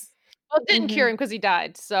his Well, it didn't cure mhm. him because he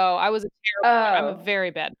died, so I was a terrible I'm a Oh,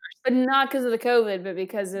 very bad nurse. but not because of the COVID, but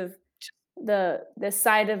because of the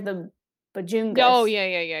side of the Oh, bajungas. yeah,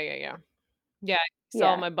 yeah, yeah, yeah, yeah. Yeah, you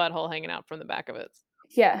saw Yeah, my butthole hanging out from the back of it.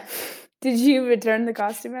 yeah. Did you return the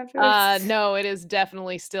costume afterwards? No, it is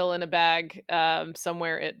definitely still in a bag,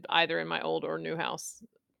 somewhere either in my old or new house.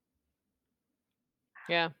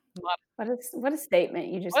 Yeah, What a statement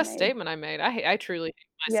you just what a made. statement I made. I truly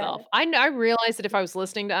hate Yeah. myself. I realized that if I was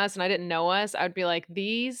listening to us and I didn't know us, I'd be like,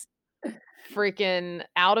 "These freaking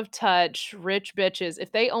out of touch rich bitches,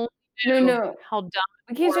 if they only No, knew no. how dumb We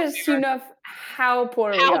and can't poor stress we you are, enough how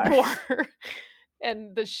poor we how are. poor,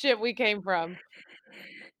 and the shit we came from."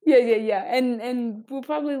 Yeah, yeah, yeah, and we'll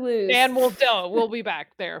probably lose. And we'll be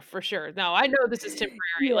back there for sure. No, I know this is temporary.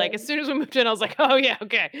 Yeah. Like, as soon as we moved in, I was like, "Oh, yeah,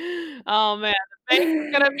 okay. Oh, man, the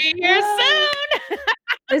bank's gonna be here Ah, soon."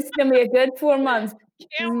 this is gonna be a good 4 months. This is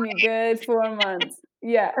Can't gonna be a good 4 months.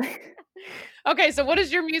 Yeah. Okay, so what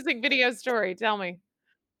is your music video story? Tell me.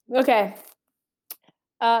 Okay.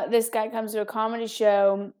 This guy comes to a comedy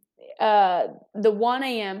show. The 1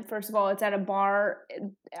 a.m. First of all, it's at a bar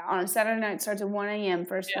on a Saturday night. It starts at 1 a.m.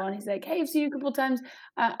 First of Yeah. all, and he's like, "Hey, I've seen you a couple times.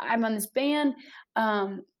 I'm on this band.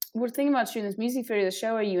 We're thinking about shooting this music video. The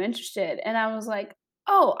show. Are you interested?" And I was like,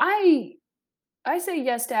 "Oh, I say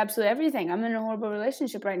yes to absolutely everything. I'm in a horrible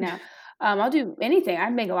relationship right now. I'll do anything. I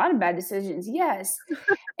make a lot of bad decisions. Yes."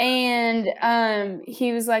 And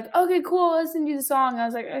he was like, "Okay, cool. Let's send you the song." I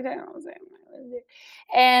was like, "Okay." I was like, "Let's do it."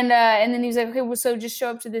 And then he was like, "Okay, well, so just show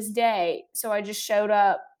up to this day." So I just showed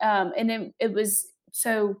up, and then it was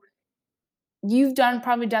so you've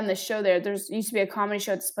probably done this show there. There's used to be a comedy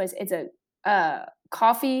show at this place. It's a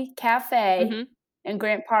coffee cafe Mhm. in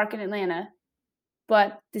Grant Park in Atlanta,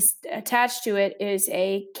 but this attached to it is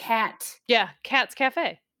a cat Yeah, Cat's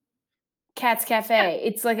Cafe. Cat's Cafe.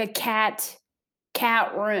 It's like a cat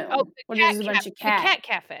room. Oh, the where cat there's a bunch of the cats. cat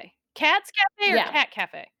cafe. Cat's cafe or Yeah. cat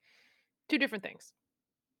cafe? Two different things.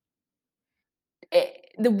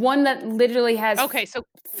 The one that literally has Okay, so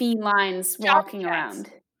felines Java walking cats.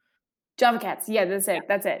 around. Java cats. Yeah, that's it.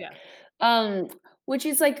 That's it. Yeah. Which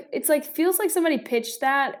is like, it's like, feels like somebody pitched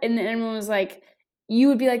that and then everyone was like, you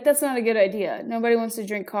would be like, that's not a good idea. Nobody wants to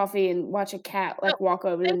drink coffee and watch a cat like walk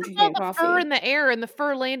over them Think of all drinking the coffee. fur in the air and the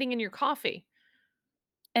fur landing in your coffee.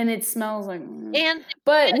 And it smells like, And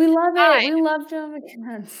but we love died. it. We love Java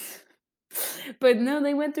cats. But no,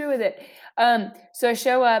 they went through with it. So I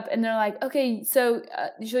show up and they're like, okay, so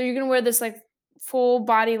you're gonna wear this like full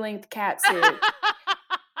body length cat suit.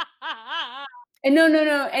 And no,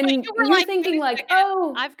 and Wait, you were you're like, thinking "Wait a like, second,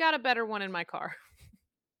 oh, I've got a better one in my car.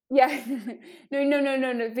 yeah,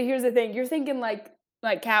 no. But here's the thing: you're thinking like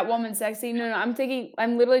Catwoman sexy. No,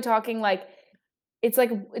 I'm literally talking like it's like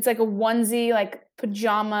a onesie, like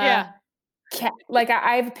pajama. Yeah. Cat, like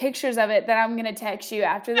I have pictures of it that I'm gonna text you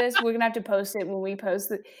after this. We're gonna have to post it when we post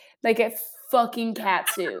it. Like a fucking cat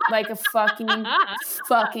suit, like a fucking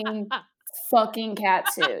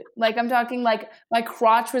cat suit. Like I'm talking like my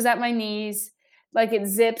crotch was at my knees. Like it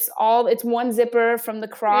zips it's one zipper from the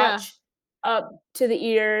crotch up to the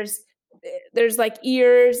ears. There's like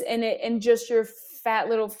ears and just your fat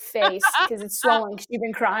little face because it's swollen because you've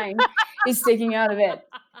been crying is sticking out of it.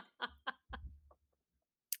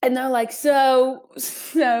 And they're like, so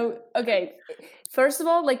okay. First of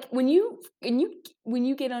all, like when you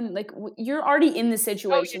get on, like you're already in the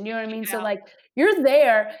situation. You know what I mean? So like you're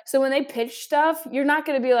there. So when they pitch stuff, you're not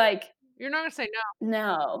gonna be like, you're not gonna say no.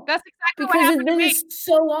 no. That's exactly what Because happened to then me. it's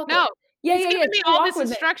so awkward. No. Yeah, He's giving me it's so all this awkward.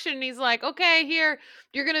 instruction and he's like, okay, here,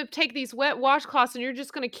 you're gonna take these wet washcloths and you're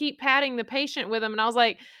just gonna keep patting the patient with them. And I was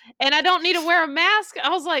like, and I don't need to wear a mask. I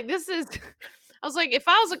was like, if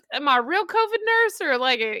I was am I a real COVID nurse or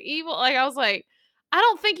like an evil, like I was like, I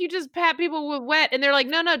don't think you just pat people with wet. And they're like,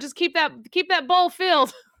 no, just keep that bowl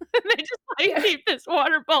filled. And they just like keep this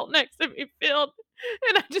water bowl next to me filled.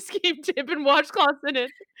 And I just keep dipping washcloths in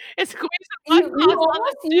it. And squeezing washcloths on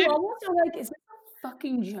the You tube. almost are like, is this a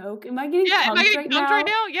fucking joke? Am I getting Am I punked getting punked right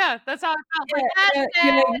now? Yeah, that's how I felt.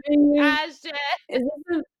 Hashtag. Is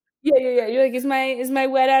this yeah. You're like, is my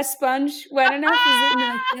wet ass sponge wet enough? Is it? And they're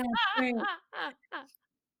like, yeah, great.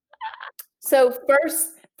 So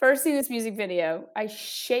first see this music video. I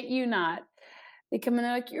shit you not. They come in,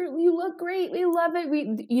 they're like, you look great. We love it.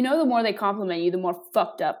 The more they compliment you, the more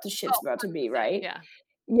fucked up the shit's about to be, right? Yeah.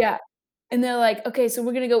 Yeah. And they're like, okay, so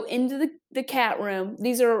we're gonna go into the cat room.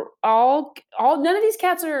 These are all none of these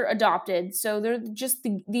cats are adopted, so they're just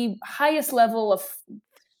the highest level of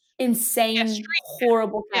insane,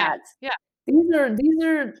 horrible cats. Yeah. These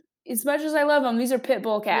are as much as I love them, these are pit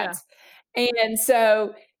bull cats. And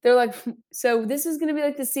so they're like, so this is gonna be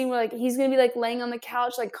like the scene where like he's gonna be like laying on the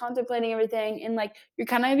couch, like contemplating everything, and like you're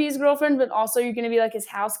kind of gonna be his girlfriend, but also you're gonna be like his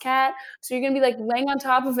house cat. So you're gonna be like laying on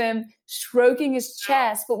top of him, stroking his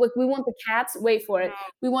chest. But like we want the cats, wait for it.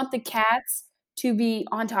 We want the cats to be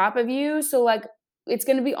on top of you. So like it's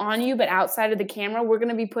gonna be on you, but outside of the camera, we're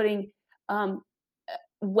gonna be putting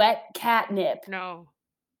wet catnip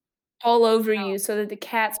all over you so that the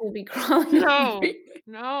cats will be crawling over you.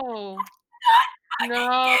 No.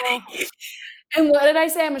 And what did I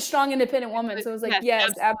say? I'm a strong, independent woman. So I was like,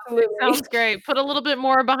 yes, absolutely. Sounds great. Put a little bit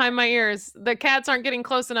more behind my ears. The cats aren't getting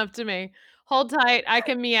close enough to me. Hold tight. I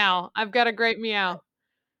can meow. I've got a great meow.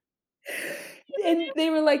 And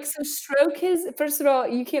they were like, so stroke his. First of all,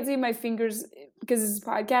 you can't see my fingers because it's a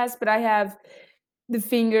podcast, but I have the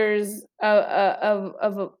fingers of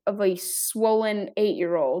a swollen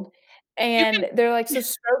 8-year-old. And they're like, so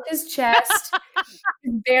stroke his chest,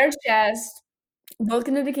 his bare chest, look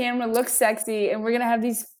into the camera, look sexy, and we're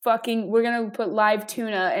gonna put live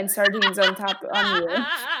tuna and sardines on top on you.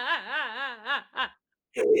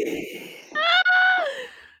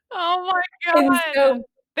 Oh my god. And so,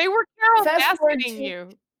 they were Carol fast forward Baskin you.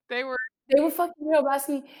 They were fucking Carol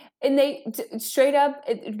Baskin, and they straight up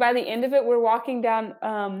by the end of it, we're walking down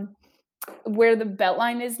where the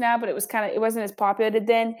Beltline is now, but it wasn't as populated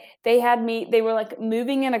then. They were like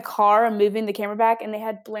moving in a car and moving the camera back, and they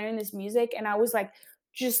had blaring this music, and I was like,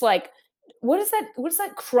 just like, what's that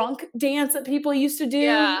crunk dance that people used to do?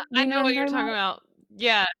 Yeah, I know what you're talking about.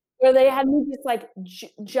 Yeah. Where they had me just like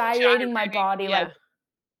gyrating my body,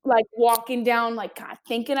 like walking down, like kind of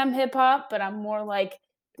thinking I'm hip hop, but I'm more like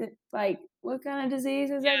what kind of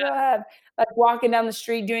diseases I go have? Like walking down the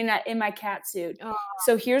street doing that in my cat suit. Oh.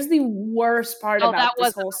 So here's the worst part about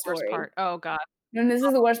this whole story. Oh god. No, this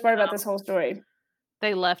is the worst part about this whole story.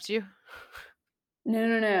 They left you?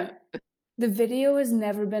 No. The video has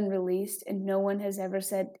never been released, and no one has ever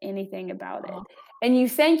said anything about it. Uh-huh. And you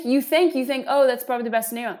think, oh, that's probably the best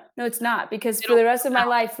scenario. No, it's not, because for It'll the rest of my come out.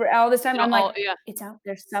 life, for all this time, I'm It'll like, yeah. it's out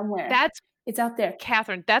there somewhere. That's It's out there.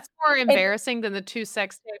 Catherine, that's more And embarrassing than the 2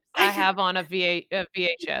 sex tapes I have on a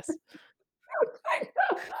VHS.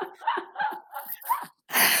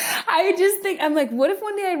 I just think, I'm like, what if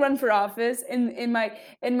one day I run for office and my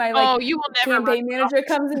Oh, like you will never run campaign for manager office,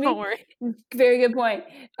 comes to don't me? worry. Very good point.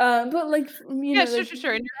 But like, you Yeah, know, like,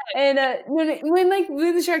 sure, in your head. and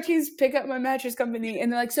when the Shark Tanks pick up my mattress company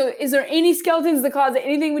and they're like, so is there any skeletons in the closet?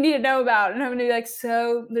 Anything we need to know about? And I'm gonna be like,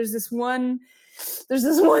 so there's this one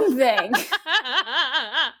thing.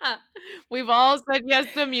 We've all said yes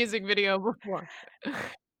to a music video before.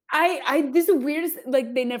 This is the weirdest,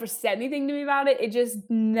 like, they never said anything to me about it. It just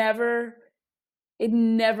never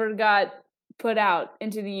got put out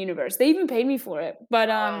into the universe. They even paid me for it. But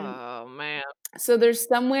Oh, man. so there's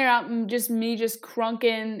somewhere out just me just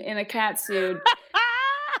crunking in a cat suit,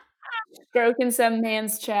 stroking some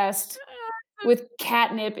man's chest with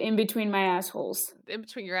catnip in between my assholes. In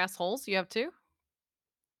between your assholes, you have 2?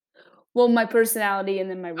 Well, my personality and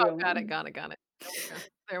then my real Oh, got it. one.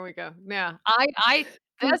 There we go. Yeah.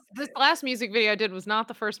 This last music video I did was not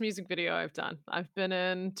the first music video I've done. I've been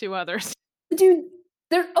in 2 others. Dude,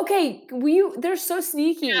 they're so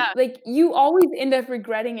sneaky. Yeah. Like, you always end up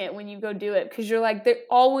regretting it when you go do it, because you're like, they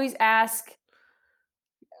always ask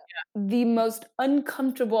the most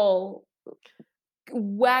uncomfortable,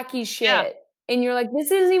 wacky shit. Yeah. And you're like,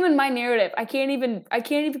 this isn't even my narrative. I can't even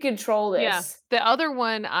control this. Yeah. The other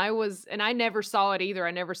one and I never saw it either.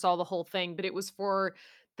 I never saw the whole thing, but it was for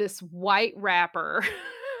this white rapper.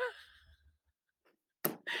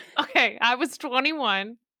 Okay, I was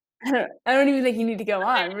 21. I don't even think you need to go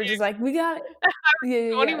on. We're just like, we got it.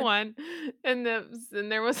 Yeah. 21, and there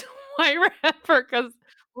was a white rapper, because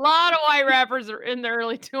a lot of white rappers are in the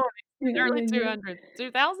early 200s, early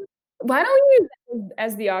 2000s. Why don't we use that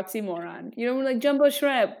as the oxymoron? You know, like Jumbo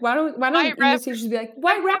Shrimp. Why don't White English teachers be like,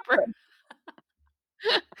 white rapper?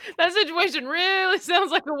 That situation really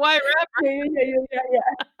sounds like a white rapper.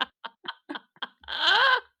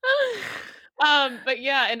 Yeah. But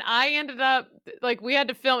yeah, and I ended up, like, we had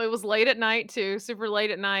to film. It was late at night too, super late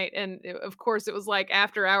at night, and of course it was like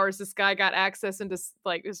after hours. This guy got access into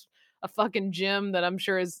like a fucking gym that I'm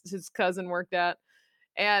sure his cousin worked at,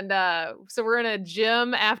 and so we're in a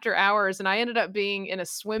gym after hours, and I ended up being in a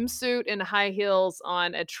swimsuit and high heels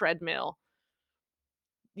on a treadmill.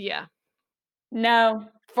 Yeah, No,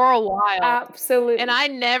 for a while. absolutely. And I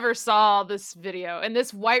never saw this video. And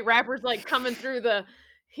this white rapper's like coming through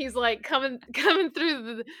he's like coming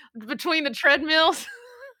through between the treadmills.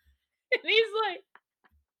 And he's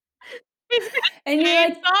got and you're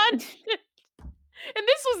pants like, on. And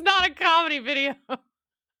this was not a comedy video.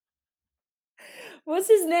 what's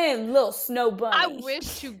his name? Little Snow Bunny. I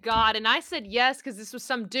wish to God. And I said yes, because this was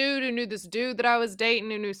some dude who knew this dude that I was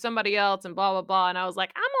dating, who knew somebody else, and blah, blah, blah. And I was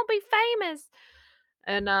like, I'm gonna be famous.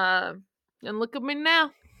 And look at me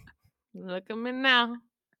now. Look at me now.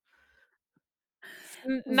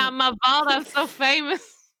 Not my fault I'm so famous.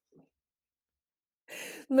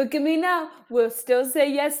 Look at me now. We'll still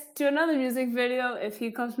say yes to another music video if he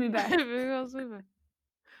calls me back.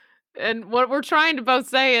 And what we're trying to both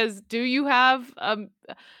say is, do you have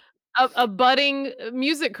a budding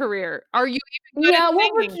music career? Are you even good at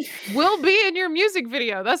singing? We'll be in your music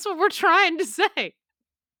video. That's what we're trying to say.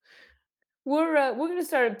 We're gonna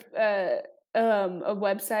start a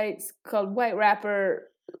website called White Rapper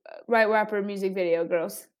Music Video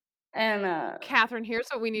Girls. And Catherine, here's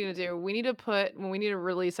what we need to do. We need to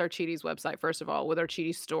release our Cheaties website, first of all, with our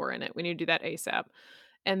Cheaties store in it. We need to do that ASAP.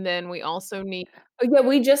 And then we also need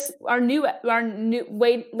we just our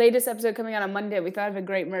latest episode coming out on Monday. We thought of a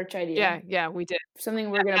great merch idea. Yeah, we did.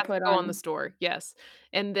 Something we're gonna put on the store. Yes.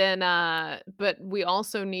 And then but we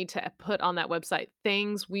also need to put on that website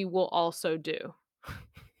things we will also do.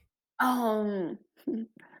 And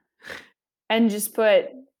just put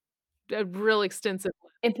a real extensive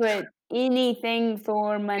list. And put anything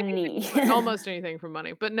for money. Almost anything for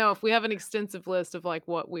money. But no, if we have an extensive list of like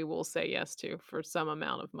what we will say yes to for some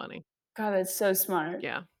amount of money. God, that's so smart.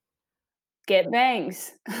 Yeah. Get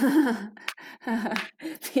bangs. Be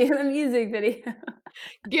in a music video.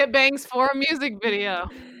 Get bangs for a music video.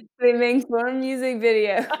 Get bangs for a music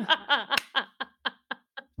video.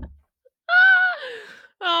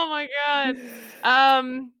 Oh my God.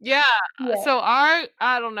 Yeah. So I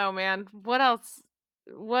don't know, man. What else?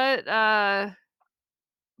 Was there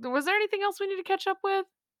anything else we need to catch up with?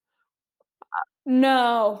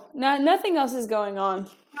 No, nothing else is going on.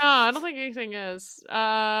 No, I don't think anything is.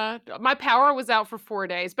 My power was out for 4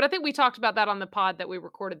 days, but I think we talked about that on the pod that we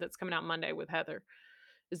recorded that's coming out Monday with Heather,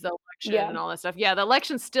 is the election Yeah. and all that stuff. Yeah, the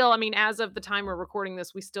election's still, I mean, as of the time we're recording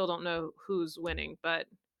this, we still don't know who's winning, but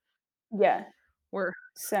Yeah. we're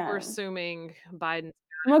So assuming Biden.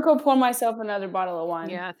 I'm gonna go pour myself another bottle of wine.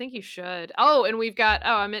 Yeah, I think you should. Oh, and we've got,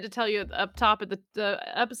 I meant to tell you up top of the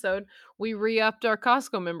episode, we re-upped our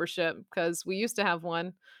Costco membership because we used to have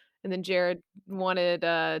one. And then Jared wanted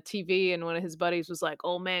TV, and one of his buddies was like,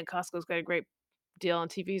 "Oh man, Costco's got a great deal on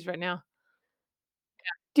TVs right now."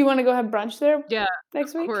 Do you want to go have brunch there Yeah,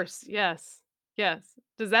 next of week? course. Yes. Yes.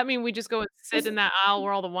 Does that mean we just go and sit in that aisle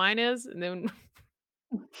where all the wine is, and then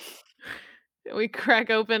we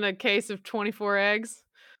crack open a case of 24 eggs?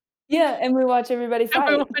 Yeah, and we watch everybody And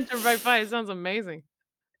we fight. watch everybody fight. It sounds amazing.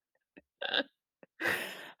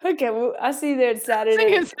 Okay, well, I'll see you there See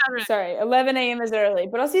Saturday. you Saturday. Sorry, 11 a.m. is early,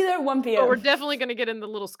 but I'll see you there at 1 But p.m. we're definitely gonna get in the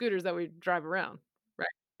little scooters that we drive around, right?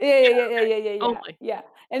 Yeah. Only. Yeah.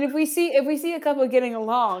 And if we see a couple getting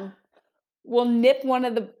along, we'll nip one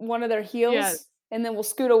of their heels, Yes. and then we'll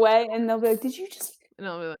scoot away, and they'll be like, "Did you just And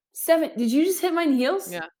I'll be like, Did you just hit my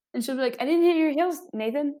heels?" yeah. And she'll be like, "I didn't hit your heels,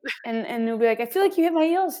 Nathan." And they'll be like, "I feel like you hit my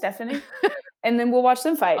heels, Stephanie." And then we'll watch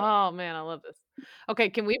them fight. Oh man, I love this. Okay,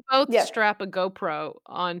 can we both Yeah. strap a GoPro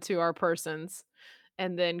onto our persons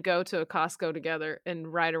and then go to a Costco together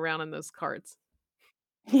and ride around in those carts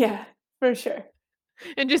Yeah, for sure.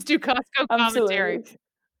 and just do Costco commentary? Absolutely.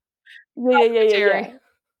 Yeah. Commentary.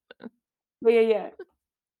 Yeah.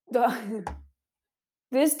 The-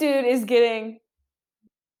 This dude is getting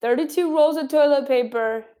 32 rolls of toilet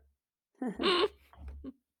paper,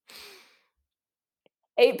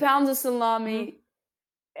 8 pounds of salami,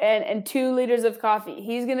 and 2 liters of coffee.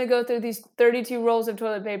 He's gonna go through these 32 rolls of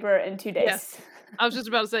toilet paper in 2 days. Yes. I was just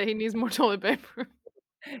about to say he needs more toilet paper.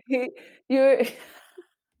 You're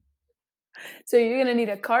So you're gonna need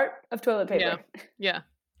a cart of toilet paper. Yeah.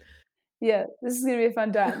 Yeah, this is gonna be a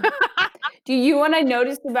fun time. Do you want I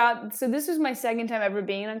noticed about so this was my second time ever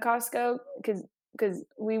being in Costco because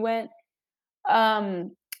we went.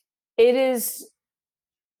 It is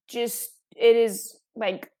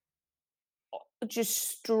like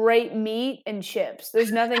just straight meat and chips.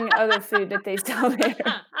 There's nothing other food that they sell there.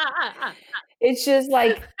 It's just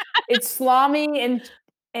like it's salami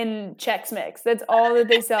and Chex Mix. That's all that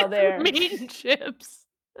they sell there. Meat and chips.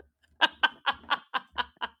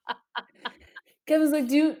 Kevin was like,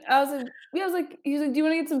 he was like, "Do you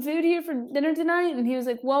want to get some food here for dinner tonight?" And he was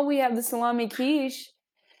like, "Well, we have the salami quiche,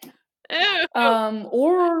 Ew.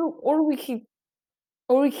 or we could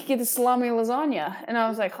get the salami lasagna." And I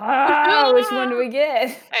was like, which one do we get?"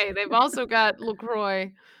 Hey, they've also got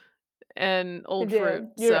LaCroix and Old They do. Fruit,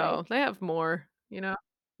 You're so right. they have more, Yeah.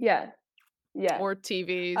 more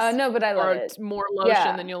TVs. No, but I love or it. more lotion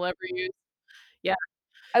Yeah. than you'll ever use.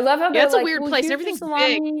 I love how Yeah, they're it's a like, weird "Well, place. here's your Everything's big.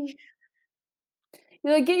 salami."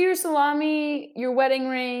 You're like, "Get your salami, your wedding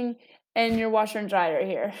ring, and your washer and dryer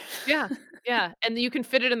here." Yeah, and you can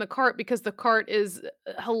fit it in the cart because the cart is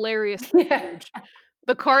hilariously Yeah. huge.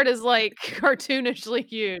 The cart is, like, cartoonishly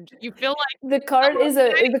huge. You feel like The cart is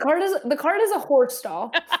a horse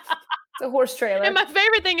stall. It's a horse trailer. and my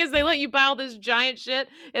favorite thing is they let you buy all this giant shit,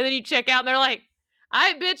 and then you check out, and they're like,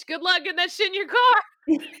 "Alright, bitch, good luck getting that shit in your car."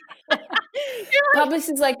 Publix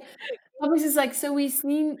is like, "So we've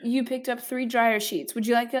seen you picked up 3 dryer sheets. Would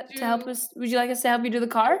you like to help us? Would you like us to help you do the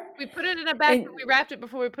car?" We put it in a bag, And- but we wrapped it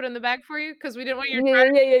before we put it in the bag for you because we didn't want your Yeah.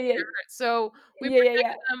 dryer to hurt. So we protected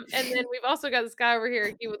Yeah. them, and then we've also got this guy over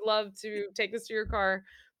here. He would love to take this to your car,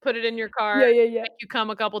 put it in your car, Yeah. make you come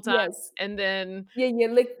a couple times, Yes. and then Yeah.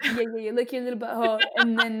 Lick your little butthole,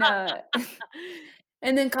 and then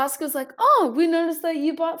and then Costco's like, "Oh, we noticed that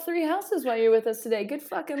you bought 3 houses while you're with us today. Good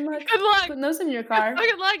fucking luck good luck. putting those in your car."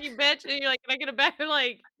 Fucking luck, you bitch. And you're like, "Can I get a bag?" They're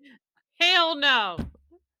like, "Hell no."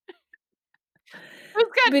 Who's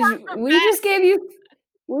got time Bitch, for we bags? just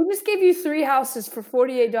gave you 3 houses for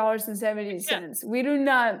 $48.70. We do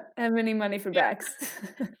not have any money for bags.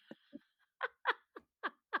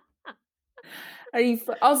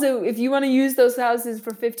 Also, if you want to use those houses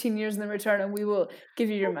for 15 years and then return them, we will give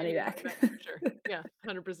you your money back. Sure. Yeah,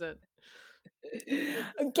 100%.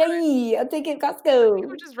 Okay, I'll take it, We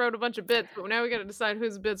Costco. just wrote a bunch of bits, but now we got to decide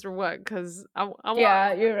whose bits are what because I want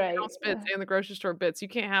Yeah, you're right. house bits and the grocery store bits. You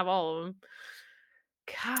can't have all of them.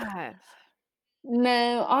 God.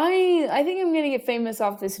 No, I think I'm gonna get famous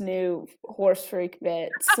off this new horse freak bit,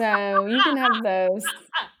 so you can have those.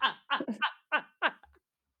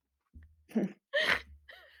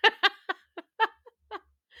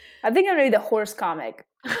 I think I'm gonna be the horse comic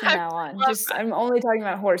from now on. I'm only talking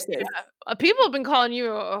about horses. People have been calling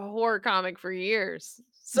you a horror comic for years.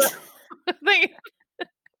 So they,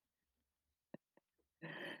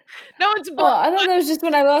 no, it's Oh, I thought that was just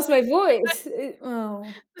when I lost my voice.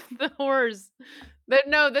 the whores.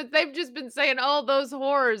 That they've just been saying, "Oh, those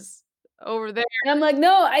whores over there." And I'm like,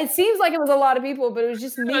 no, it seems like it was a lot of people, but it was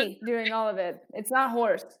just me doing all of it. It's not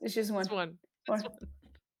horse. It's just one. This one. Horse.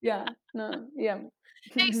 Yeah. No. Yeah.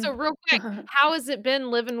 Hey, so real quick, how has it been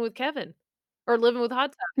living with Kevin? Or living with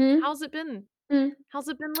Hot Tub? Hmm? How's it been? Hmm? How's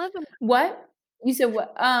it been living? What? You said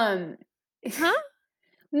what? Huh?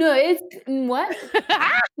 No, it's what?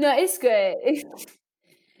 No, it's good.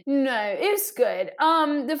 No, it's good.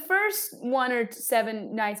 The first 1 or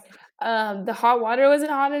 7 nights, the hot water wasn't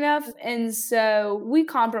hot enough, and so we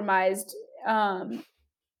compromised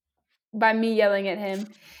by me yelling at him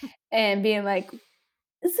and being like,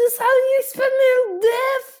 "Is this how you spend your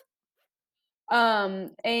death?"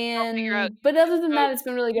 figure out- But other than So, that, it's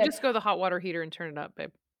been really You good. just go to the hot water heater and turn it up,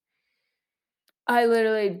 babe. I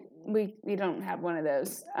literally we don't have one of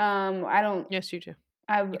those. I don't. Yes, you do.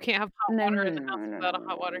 I've You can't have hot no, water no, in the no, house no, without a no,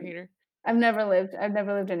 hot water no. heater. I've never lived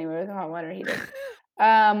anywhere with a hot water heater.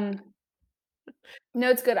 No,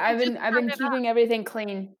 it's good. I've just been turn it up. keeping everything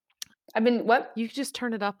clean. I've been what? You just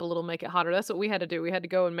turn it up a little, make it hotter. That's what we had to do. We had to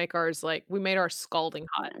go and make ours we made ours scalding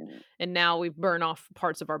hot, and now we burn off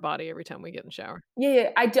parts of our body every time we get in the shower.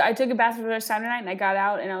 Yeah. I took a bath for the first time tonight, and I got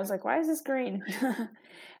out, and I was like, "Why is this green?"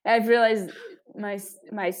 And I've realized my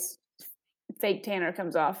fake tanner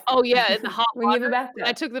comes off. Oh yeah, in the hot when water. you have a bath.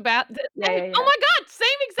 I took the bath. Yeah. Oh my god, same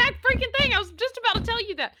exact freaking thing. I was just about to tell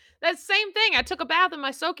you that. That same thing. I took a bath in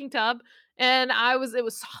my soaking tub, and it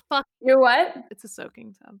was fuck. You're what? It's a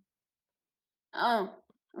soaking tub. Oh,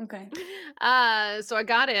 okay. So I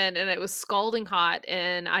got in, and it was scalding hot,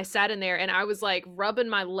 and I sat in there, and I was like rubbing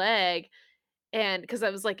my leg, and because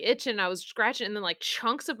I was like itching, I was scratching, and then like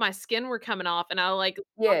chunks of my skin were coming off, and I like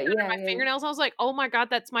Yeah, looked under yeah, my yeah. fingernails. I was like, oh my god,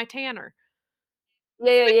 that's my tanner.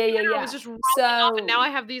 Yeah. I was just rolling off, and now I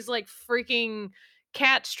have these like freaking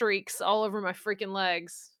cat streaks all over my freaking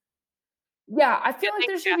legs. Yeah, I feel like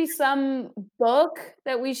there should be some book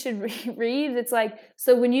that we should read. It's like,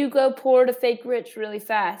 so when you go pour to fake rich really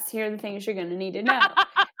fast, here are the things you're going to need to know.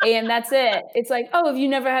 And that's it. It's like, oh, have you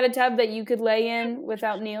never had a tub that you could lay in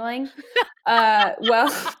without kneeling? Well,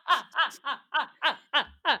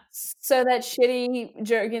 so that shitty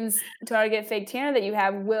Jergens Target fake tanner that you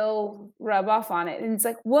have will rub off on it. And it's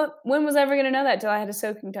like, when was I ever going to know that till I had a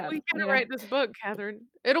soaking tub? We gotta write this book, Catherine.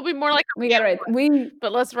 It'll be more like a We gotta write.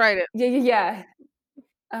 but let's write it. Yeah.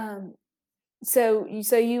 So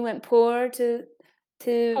you went poor to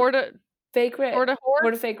Pour to fake rich. pour to whore.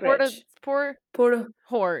 Poor to fake Pour rich. to pour Poor to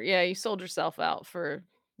whore. Yeah, you sold yourself out for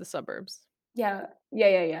the suburbs. yeah.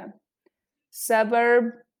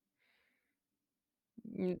 Suburb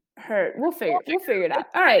Mm, hurt. We'll figure it out.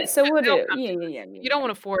 All right. So we'll do. Yeah. You don't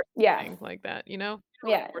want to force Yeah. anything like that, you know?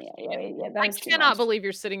 Yeah. That I was too cannot much. believe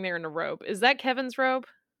you're sitting there in a robe. Is that Kevin's robe?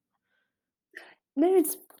 No,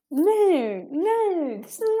 it's no.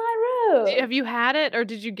 This is my robe. Have you had it, or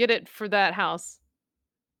did you get it for that house?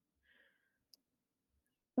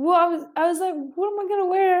 Well, I was like, what am I gonna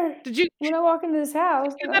wear Did you? when I walk into this house?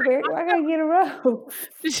 Is that a I gotta get a robe.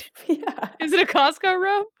 Did you Yeah. is it a Costco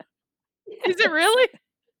robe? Is it really?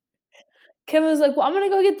 Kevin was like, well, I'm gonna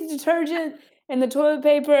go get the detergent and the toilet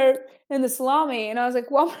paper and the salami, and I was like,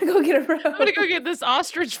 well, I'm gonna go get a robe. I'm gonna go get this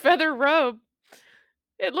ostrich feather robe.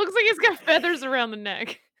 It looks like it's got feathers around the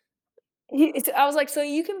neck. I was like, so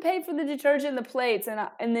you can pay for the detergent and the plates,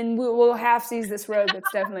 and then we'll half-seize this robe. That's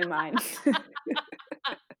definitely mine.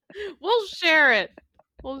 We'll share it.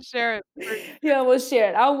 Yeah, we'll share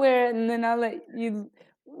it. I'll wear it, and then I'll let you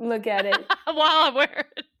look at it While I wear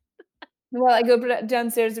it. while I go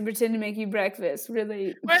downstairs and pretend to make you breakfast.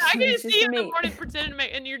 Really, Wait, I can it's see just you in the me. morning pretending to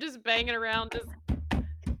make, and you're just banging around just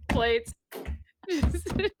plates. Do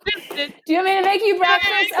you want me to make you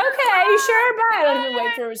breakfast? Okay, you sure? Bye. I don't even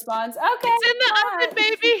wait for a response. Okay, It's in the bye. oven,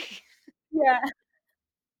 baby. Yeah.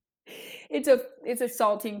 It's a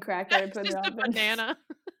saltine cracker I It's put in just the a oven. banana.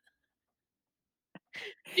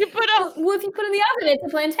 You put a Well, if you put it in the oven, it's a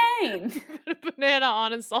plantain. put a banana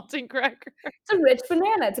on a saltine cracker. It's a rich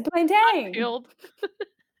banana. It's a plantain. Peeled.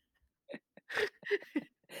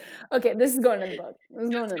 Okay, this is going in the book. This is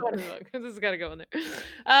going Let's in go in the the book. book. This has got to go in there.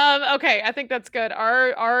 Okay, I think that's good.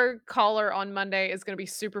 Our caller on Monday is going to be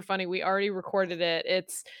super funny. We already recorded it.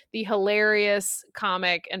 It's the hilarious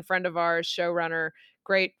comic and friend of ours, showrunner,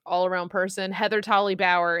 great all around person, Heather Tolly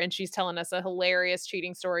Bauer, and she's telling us a hilarious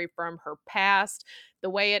cheating story from her past. The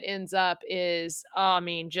way it ends up is,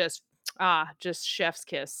 just chef's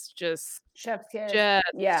kiss, just Chef's kiss. just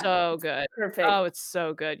Yeah. so good. Perfect. Oh, it's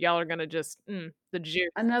so good. Y'all are gonna just the juice.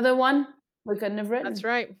 Another one. We couldn't have written. That's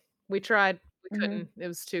right. We tried. We Mhm. couldn't. It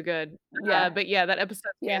was too good. Yeah. But yeah, that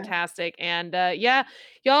episode's Yeah. fantastic. And yeah,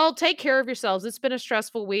 y'all take care of yourselves. It's been a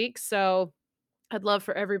stressful week, so I'd love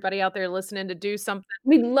for everybody out there listening to do something.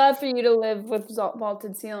 We'd love for you to live with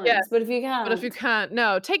vaulted ceilings, Yes, but if you can't, but if you can't,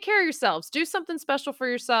 no, take care of yourselves. Do something special for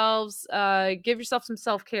yourselves. Give yourself some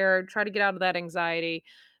self-care. Try to get out of that anxiety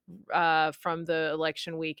from the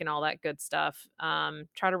election week and all that good stuff.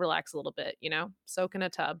 Try to relax a little bit, soak in a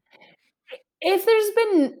tub. if there's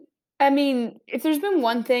been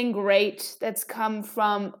one thing great that's come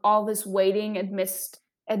from all this waiting amidst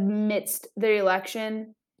the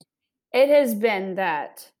election, it has been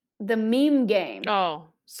that the meme game Oh,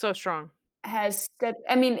 so strong. has stepped.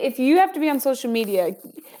 I mean, if you have to be on social media,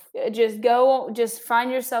 just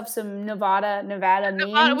find yourself some Nevada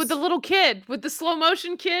memes With the little kid, with the slow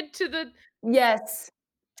motion kid to the Yes.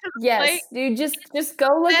 plate. Yes, dude, just go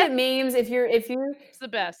look at memes if you It's the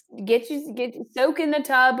best. get soak in a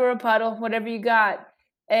tub or a puddle, whatever you got,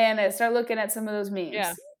 and start looking at some of those memes.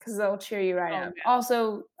 Yeah. Because they'll cheer you right Oh, up. yeah.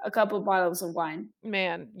 Also, a couple of bottles of wine.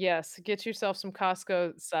 Man, yes. Get yourself some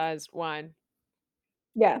Costco-sized wine.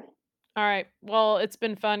 Yeah. All right. Well, it's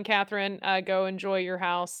been fun, Catherine. Go enjoy your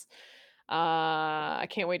house. I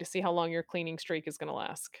can't wait to see how long your cleaning streak is going to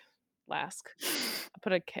last. I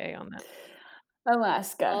put a K on that.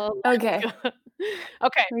 Alaska. Okay.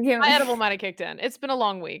 Okay. We can't- My edible might have kicked in. It's been a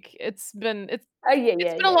long week. It's been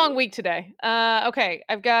yeah. a long week today. Okay.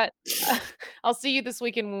 I've got. I'll see you this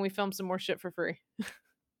weekend when we film some more shit for free.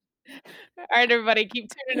 All right, everybody, keep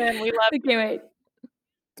tuning in. We love I can't wait.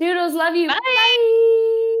 Toodles, love you. Bye.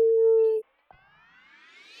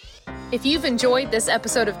 If you've enjoyed this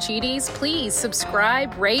episode of Cheaties, please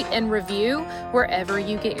subscribe, rate, and review wherever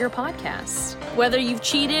you get your podcasts. Whether you've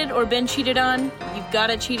cheated or been cheated on, you've got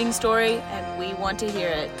a cheating story, and we want to hear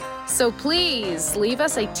it. So please leave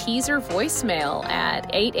us a teaser voicemail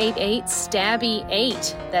at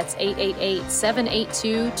 888-STABBY-8. That's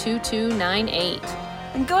 888-782-2298.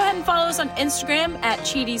 And go ahead and follow us on Instagram at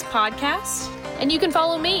Cheaties Podcast. And you can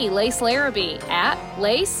follow me, Lace Larrabee, at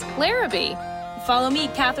Lace Larrabee. Follow me,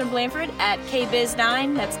 Catherine Blanford, at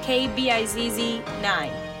KBiz9. That's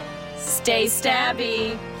KBIZZ9. Stay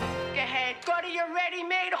stabby. Go ahead, go to your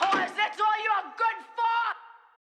ready-made horse. That's all you're good